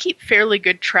 and I keep fairly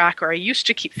good track, or I used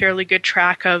to keep fairly good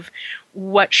track of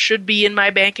what should be in my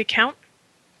bank account.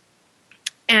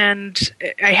 And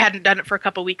I hadn't done it for a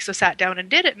couple of weeks, so sat down and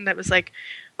did it, and it was like,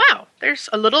 wow, there's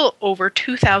a little over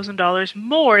 $2,000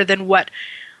 more than what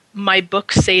my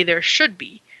books say there should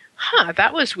be.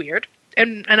 That was weird.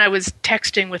 And I was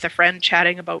texting with a friend,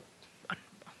 chatting about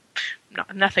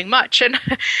nothing much, and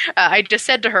I just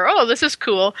said to her, oh, this is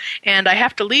cool, and I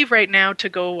have to leave right now to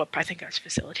go up. I think I was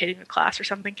facilitating a class or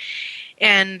something,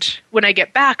 and when I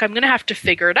get back, I'm going to have to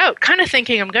figure it out, kind of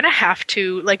thinking I'm going to have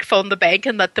to phone the bank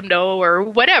and let them know or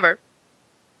whatever.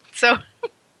 So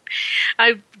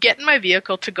I get in my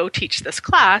vehicle to go teach this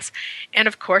class, and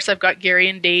of course I've got Gary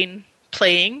and Dane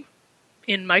playing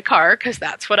in my car, because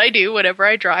that's what I do. Whenever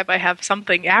I drive, I have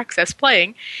something Access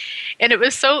playing. And it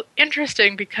was so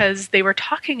interesting because they were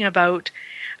talking about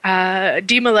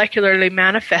demolecularly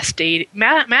manifesting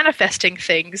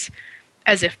things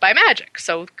as if by magic.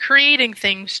 So creating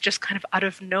things just kind of out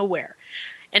of nowhere.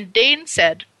 And Dane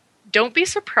said, don't be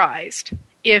surprised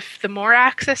if the more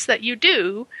access that you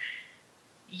do,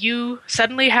 you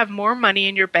suddenly have more money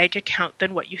in your bank account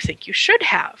than what you think you should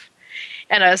have.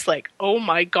 And I was like, oh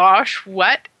my gosh,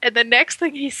 what? And the next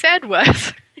thing he said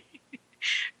was,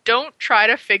 don't try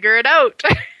to figure it out.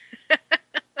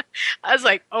 I was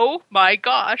like, oh my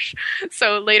gosh.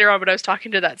 So later on when I was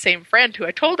talking to that same friend who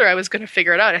I told her I was going to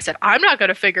figure it out, I said, I'm not going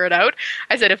to figure it out.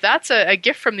 I said, if that's a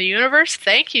gift from the universe,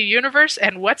 thank you, universe.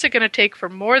 And what's it going to take for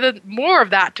more of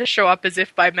that to show up as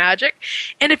if by magic?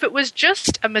 And if it was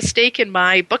just a mistake in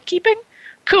my bookkeeping,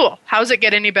 cool. How's it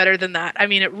get any better than that? I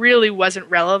mean, it really wasn't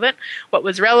relevant. What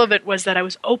was relevant was that I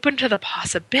was open to the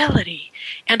possibility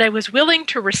and I was willing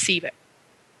to receive it.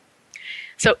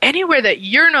 So anywhere that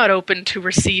you're not open to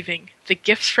receiving the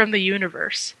gifts from the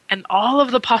universe and all of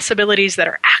the possibilities that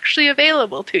are actually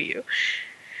available to you,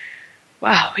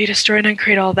 wow, we destroy and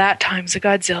uncreate all that times a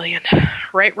godzillion.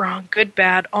 Right, wrong, good,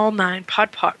 bad, all nine,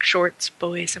 pod, poc, shorts,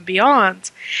 boys, and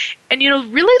beyonds. And,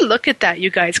 really look at that,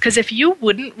 you guys, because if you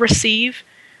wouldn't receive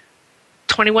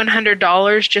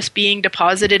 $2,100 just being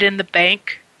deposited in the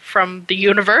bank from the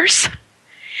universe,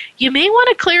 you may want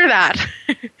to clear that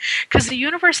because the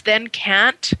universe then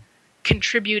can't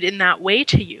contribute in that way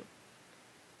to you.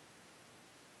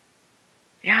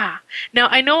 Yeah. Now,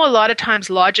 I know a lot of times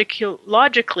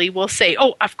logically we'll say,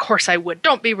 oh, of course I would.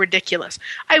 Don't be ridiculous.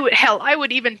 I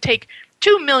would even take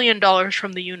 $2 million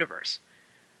from the universe.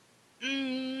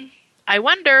 I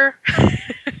wonder.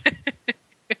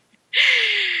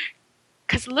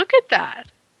 Because look at that.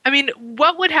 I mean,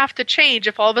 what would have to change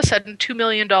if all of a sudden $2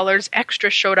 million extra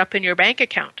showed up in your bank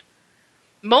account?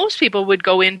 Most people would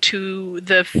go into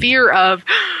the fear of,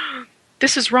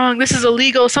 this is wrong, this is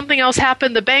illegal, something else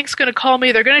happened, the bank's going to call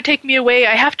me, they're going to take me away,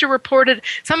 I have to report it,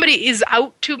 somebody is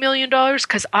out $2 million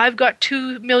because I've got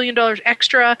 $2 million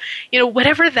extra.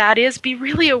 Whatever that is, be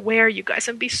really aware, you guys,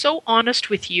 and be so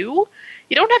honest with you.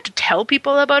 You don't have to tell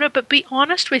people about it, but be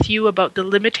honest with you about the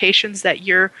limitations that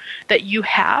you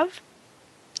have.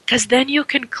 Because then you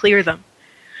can clear them.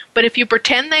 But if you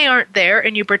pretend they aren't there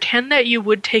and you pretend that you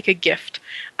would take a gift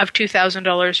of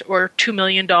 $2,000 or $2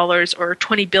 million or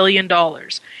 $20 billion,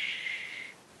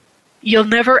 you'll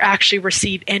never actually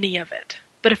receive any of it.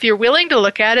 But if you're willing to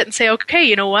look at it and say, okay,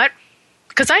 you know what?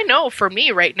 Because I know for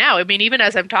me right now, I mean, even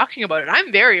as I'm talking about it,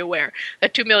 I'm very aware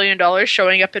that $2 million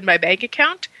showing up in my bank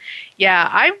account, yeah,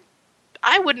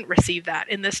 I wouldn't receive that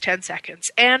in this 10 seconds.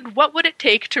 And what would it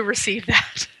take to receive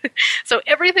that? So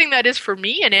everything that is for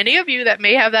me and any of you that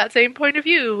may have that same point of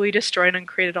view, we destroy and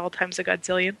uncreate at all times a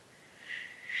godzillion.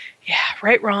 Yeah,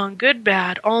 right, wrong, good,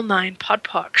 bad, all nine, pod,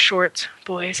 poc, shorts,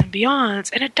 boys, and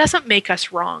beyonds. And it doesn't make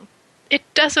us wrong.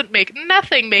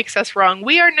 Nothing makes us wrong.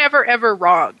 We are never, ever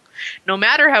wrong, no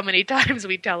matter how many times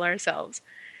we tell ourselves.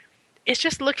 It's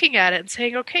just looking at it and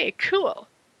saying, okay, cool.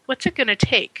 What's it going to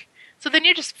take? So then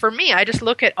I just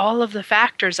look at all of the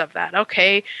factors of that.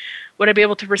 Okay, would I be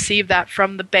able to receive that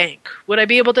from the bank? Would I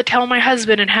be able to tell my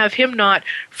husband and have him not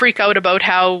freak out about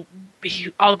how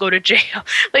I'll go to jail?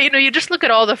 You just look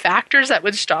at all the factors that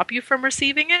would stop you from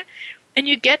receiving it, and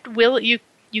you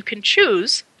can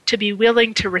choose to be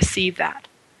willing to receive that.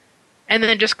 And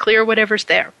then just clear whatever's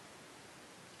there.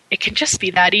 It can just be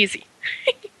that easy.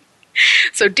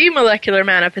 So demolecular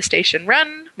manifestation,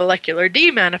 run. Molecular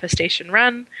demanifestation,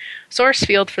 run. Source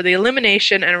field for the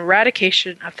elimination and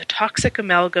eradication of the toxic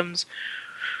amalgams,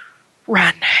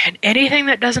 run. And anything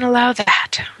that doesn't allow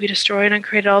that, we destroy and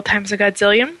uncreate at all times a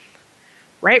godzillion.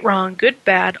 Right, wrong, good,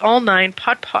 bad, all nine,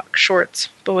 pod, poc, shorts,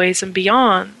 boys, and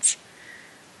beyonds.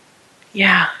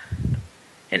 Yeah.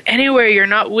 And anywhere you're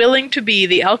not willing to be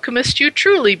the alchemist you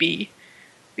truly be,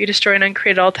 we destroy and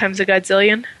uncreate at all times a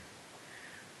godzillion.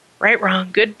 Right, wrong,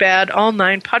 good, bad, all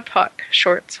nine, pod, poc,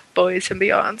 shorts, boys, and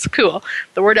beyonds. Cool.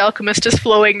 The word alchemist is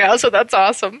flowing now, so that's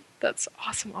awesome. That's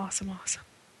awesome, awesome, awesome.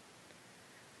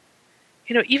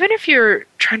 Even if you're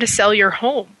trying to sell your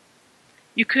home,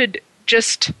 you could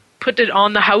just put it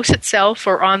on the house itself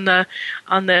or on the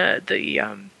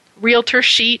realtor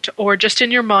sheet, or just in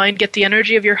your mind, get the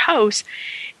energy of your house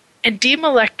and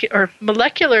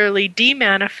molecularly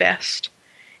demanifest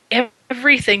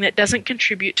everything that doesn't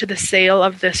contribute to the sale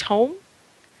of this home,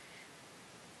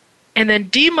 and then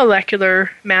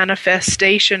demolecular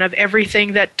manifestation of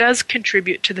everything that does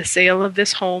contribute to the sale of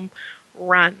this home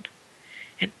run.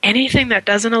 And anything that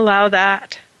doesn't allow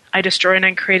that, I destroy and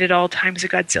uncreate it all times a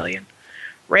godzillion.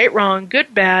 Right, wrong,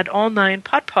 good, bad, all nine,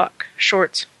 pot, poc,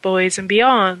 shorts, boys, and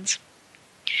beyonds.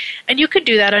 And you could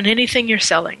do that on anything you're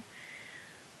selling.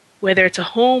 Whether it's a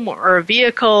home or a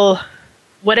vehicle,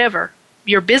 whatever.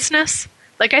 Your business.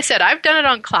 Like I said, I've done it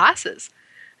on classes.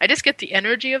 I just get the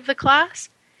energy of the class,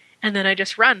 and then I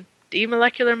just run.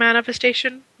 Demolecular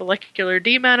manifestation, molecular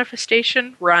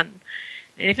demanifestation, run.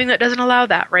 Anything that doesn't allow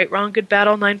that, right, wrong, good, bad,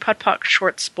 all nine, pot, poc,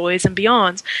 shorts, boys, and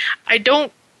beyonds. I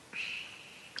don't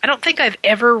think I've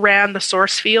ever ran the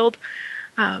source field.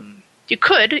 You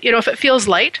could, if it feels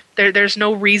light. There's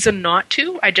no reason not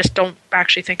to. I just don't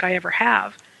actually think I ever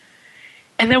have.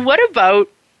 And then what about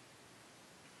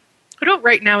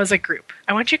right now as a group?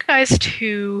 I want you guys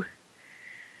to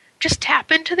just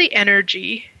tap into the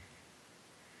energy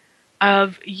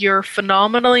of your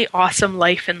phenomenally awesome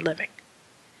life and living.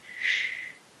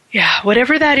 Yeah,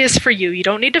 whatever that is for you. You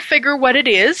don't need to figure what it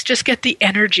is, just get the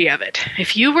energy of it.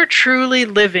 If you were truly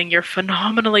living your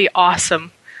phenomenally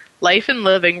awesome life and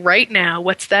living right now,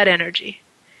 what's that energy?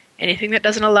 Anything that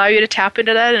doesn't allow you to tap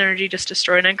into that energy, just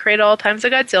destroy and uncreate all times a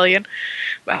godzillion.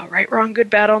 Wow, right, wrong, good,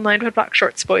 bad, all nine, pot, poc,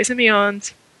 shorts, boys, and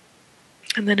beyonds.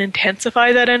 And then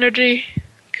intensify that energy.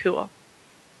 Cool.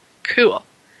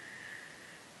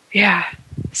 Yeah.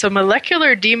 So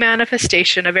molecular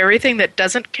demanifestation of everything that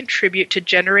doesn't contribute to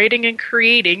generating and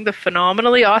creating the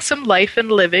phenomenally awesome life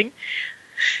and living.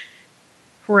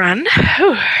 Run.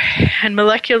 And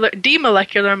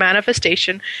demolecular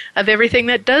manifestation of everything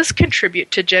that does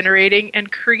contribute to generating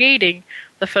and creating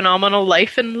the phenomenal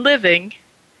life and living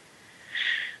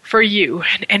for you.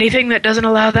 And anything that doesn't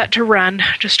allow that to run,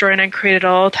 destroy and uncreate it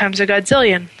all times a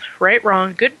godzillion. Right,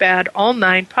 wrong, good, bad, all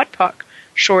nine, pot, poc,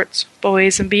 shorts,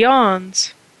 boys, and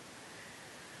beyonds.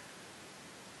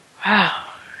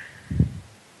 Wow.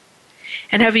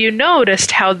 And have you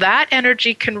noticed how that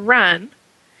energy can run,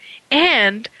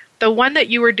 and the one that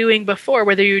you were doing before,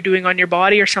 whether you were doing on your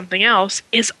body or something else,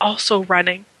 is also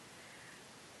running?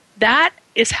 That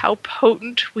is how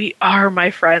potent we are, my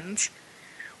friends.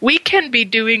 We can be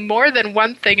doing more than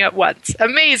one thing at once.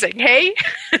 Amazing, hey?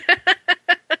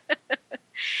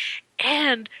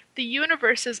 And the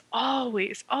universe is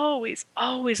always, always,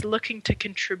 always looking to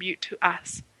contribute to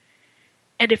us.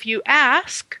 And if you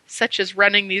ask, such as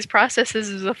running these processes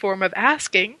is a form of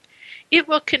asking, it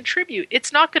will contribute.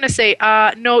 It's not going to say,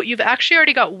 no, you've actually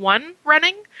already got one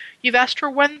running. You've asked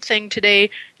for one thing today.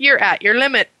 You're at your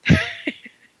limit.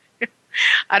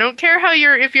 I don't care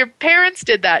if your parents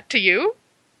did that to you.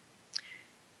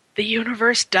 The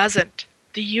universe doesn't.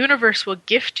 The universe will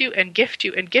gift you and gift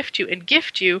you and gift you and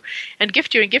gift you and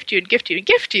gift you and gift you and gift you and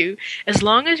gift you as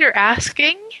long as you're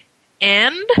asking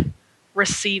and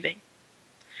receiving.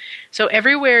 So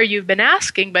everywhere you've been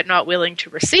asking but not willing to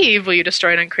receive, will you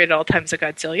destroy and uncreate all times a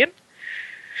godzillion?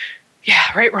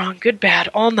 Yeah, right, wrong, good, bad,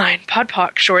 all nine, pod,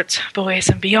 poc, shorts, boys,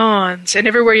 and beyonds. And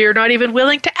everywhere you're not even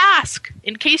willing to ask,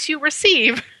 in case you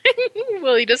receive,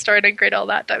 will you destroy and uncreate all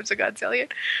that times a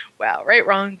godzillion? Wow, right,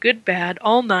 wrong, good, bad,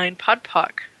 all nine, pod,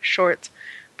 poc, shorts,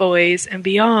 boys, and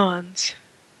beyonds.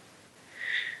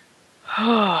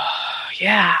 Oh,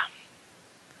 yeah.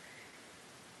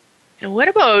 And what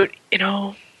about,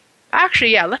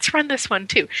 actually, yeah, let's run this one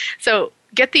too. So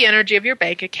get the energy of your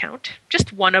bank account,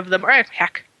 just one of them, or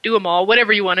heck, do them all,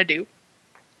 whatever you want to do.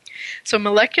 So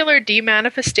molecular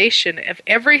demanifestation of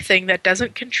everything that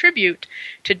doesn't contribute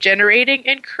to generating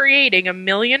and creating $1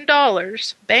 million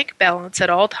bank balance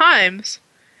at all times.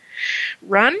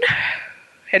 Run.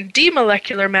 And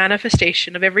demolecular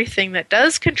manifestation of everything that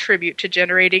does contribute to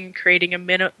generating and creating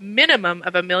a minimum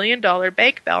of $1 million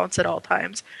bank balance at all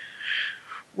times.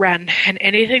 Run. And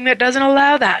anything that doesn't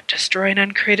allow that, destroy and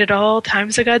uncreate it all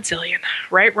times a godzillion.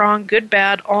 Right, wrong, good,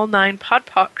 bad, all nine, pod,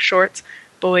 poc, shorts,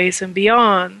 boys, and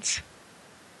beyonds.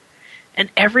 And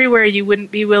everywhere you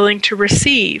wouldn't be willing to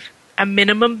receive a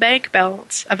minimum bank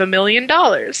balance of $1 million,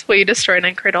 will you destroy and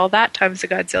uncreate all that times a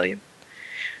godzillion.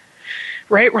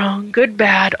 Right, wrong, good,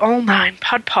 bad, all nine,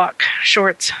 pod, poc,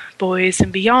 shorts, boys,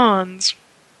 and beyonds.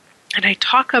 And I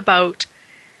talk about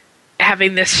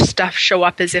having this stuff show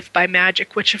up as if by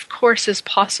magic, which of course is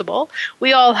possible.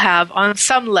 We all have on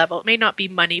some level. It may not be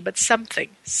money, but something,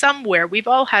 somewhere. We've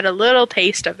all had a little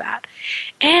taste of that.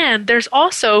 And there's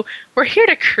also, we're here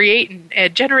to create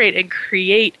and generate and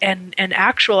create and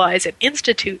actualize and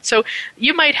institute. So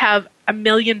you might have $1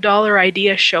 million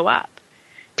idea show up.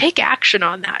 Take action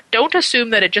on that. Don't assume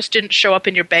that it just didn't show up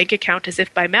in your bank account as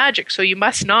if by magic, so you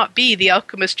must not be the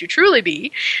alchemist you truly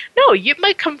be. No, it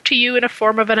might come to you in a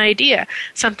form of an idea,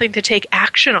 something to take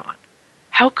action on.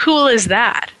 How cool is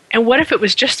that? And what if it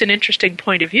was just an interesting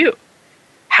point of view?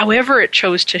 however it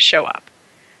chose to show up.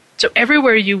 So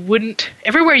everywhere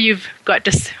you've got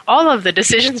all of the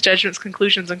decisions, judgments,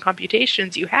 conclusions, and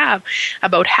computations you have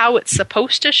about how it's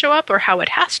supposed to show up or how it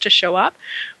has to show up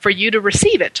for you to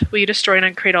receive it, will you destroy and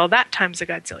uncreate all that times a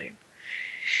godzillion?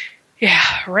 Yeah,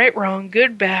 right, wrong,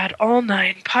 good, bad, all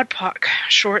nine, pod, poc,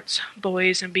 shorts,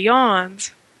 boys, and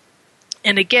beyonds.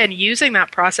 And again, using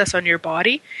that process on your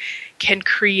body can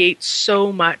create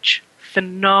so much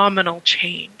phenomenal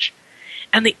change.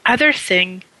 And the other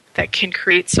thing that can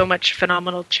create so much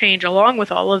phenomenal change, along with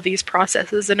all of these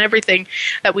processes and everything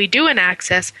that we do in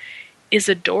Access, is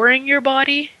adoring your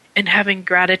body and having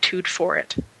gratitude for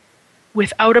it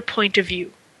without a point of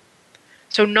view.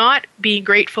 So not being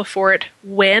grateful for it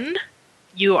when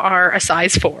you are a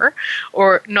size 4,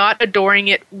 or not adoring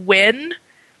it when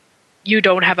you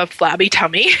don't have a flabby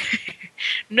tummy.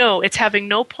 No, it's having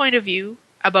no point of view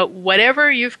about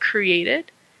whatever you've created,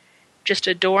 just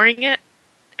adoring it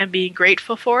and being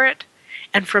grateful for it.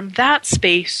 And from that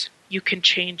space, you can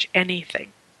change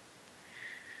anything.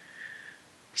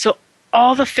 So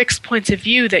all the fixed points of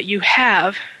view that you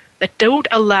have that don't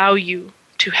allow you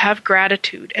to have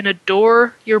gratitude and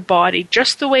adore your body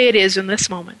just the way it is in this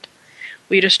moment,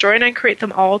 will you destroy and uncreate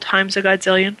them all times a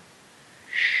godzillion?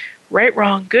 Right,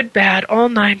 wrong, good, bad, all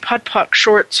nine, pod, poc,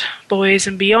 shorts, boys,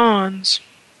 and beyonds.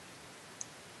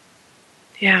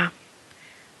 Yeah.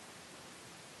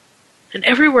 And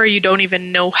everywhere you don't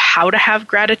even know how to have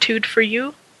gratitude for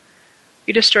you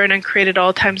destroy and uncreate it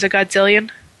all times a godzillion.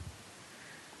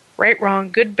 Right,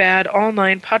 wrong, good, bad, all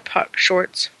nine, pod, poc,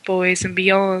 shorts, boys, and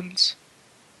beyonds.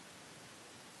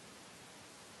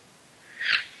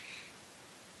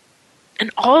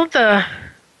 And all the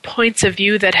points of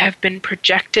view that have been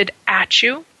projected at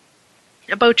you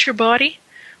about your body,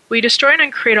 will you destroy and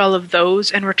uncreate all of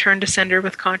those and return to sender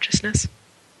with consciousness?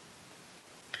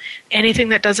 Anything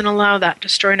that doesn't allow that,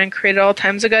 destroy and uncreate it all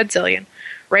times a godzillion.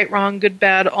 Right, wrong, good,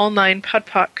 bad, all nine, pod,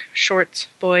 poc, shorts,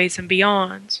 boys, and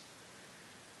beyonds.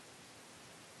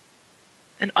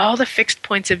 And all the fixed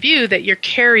points of view that you're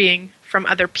carrying from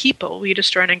other people, will you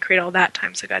destroy and uncreate all that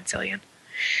times a godzillion?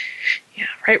 Yeah,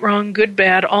 right, wrong, good,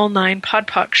 bad, all nine, pod,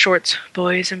 poc, shorts,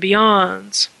 boys, and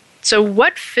beyonds. So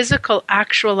what physical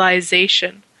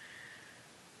actualization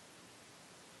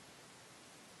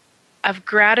of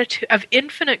gratitude, of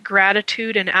infinite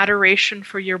gratitude and adoration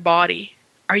for your body,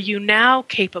 are you now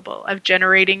capable of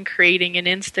generating, creating, and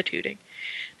instituting?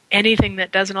 Anything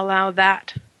that doesn't allow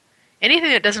that, anything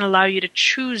that doesn't allow you to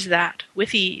choose that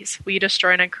with ease, will you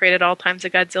destroy and uncreate at all times a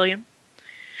godzillion?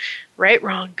 Right,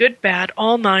 wrong, good, bad,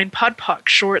 all nine, pod, poc,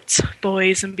 shorts,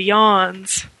 boys, and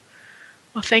beyonds.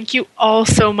 Well, thank you all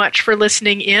so much for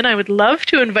listening in. I would love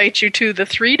to invite you to the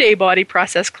 3-day body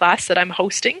process class that I'm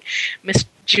hosting. Miss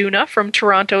Juna from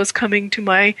Toronto is coming to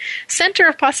my Center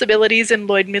of Possibilities in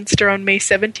Lloydminster on May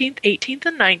 17th, 18th,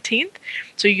 and 19th.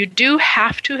 So you do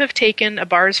have to have taken a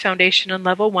BARS Foundation and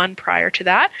Level 1 prior to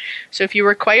that. So if you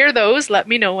require those, let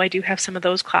me know. I do have some of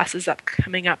those classes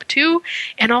coming up too.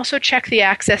 And also check the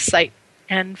Access site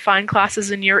and find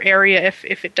classes in your area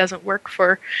if it doesn't work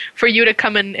for you to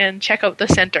come and check out the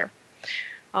center.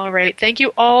 All right. Thank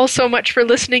you all so much for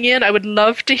listening in. I would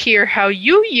love to hear how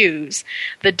you use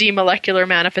the demolecular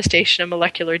manifestation and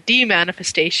molecular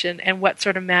demanifestation and what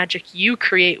sort of magic you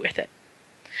create with it.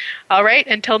 All right.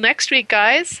 Until next week,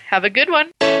 guys, have a good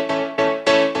one.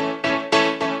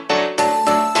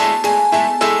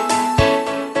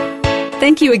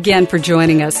 Thank you again for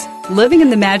joining us. Living in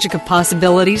the Magic of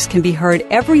Possibilities can be heard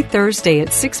every Thursday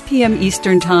at 6 p.m.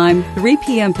 Eastern Time, 3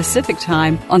 p.m. Pacific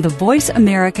Time on the Voice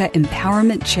America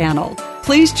Empowerment Channel.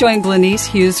 Please join Glenise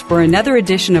Hughes for another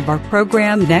edition of our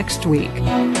program next week.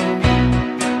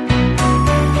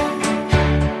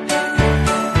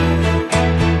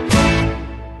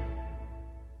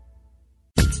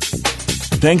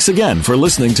 Thanks again for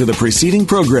listening to the preceding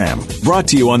program, brought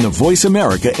to you on the Voice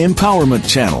America Empowerment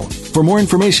Channel. For more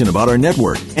information about our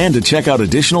network and to check out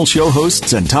additional show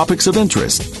hosts and topics of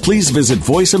interest, please visit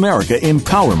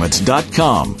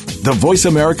voiceamericaempowerment.com. The Voice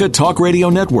America Talk Radio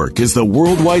Network is the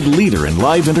worldwide leader in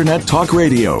live Internet talk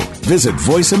radio. Visit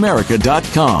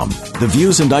voiceamerica.com. The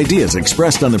views and ideas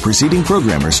expressed on the preceding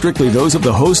program are strictly those of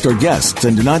the host or guests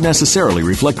and do not necessarily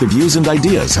reflect the views and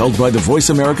ideas held by the Voice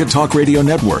America Talk Radio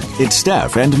Network, its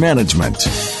staff, and management.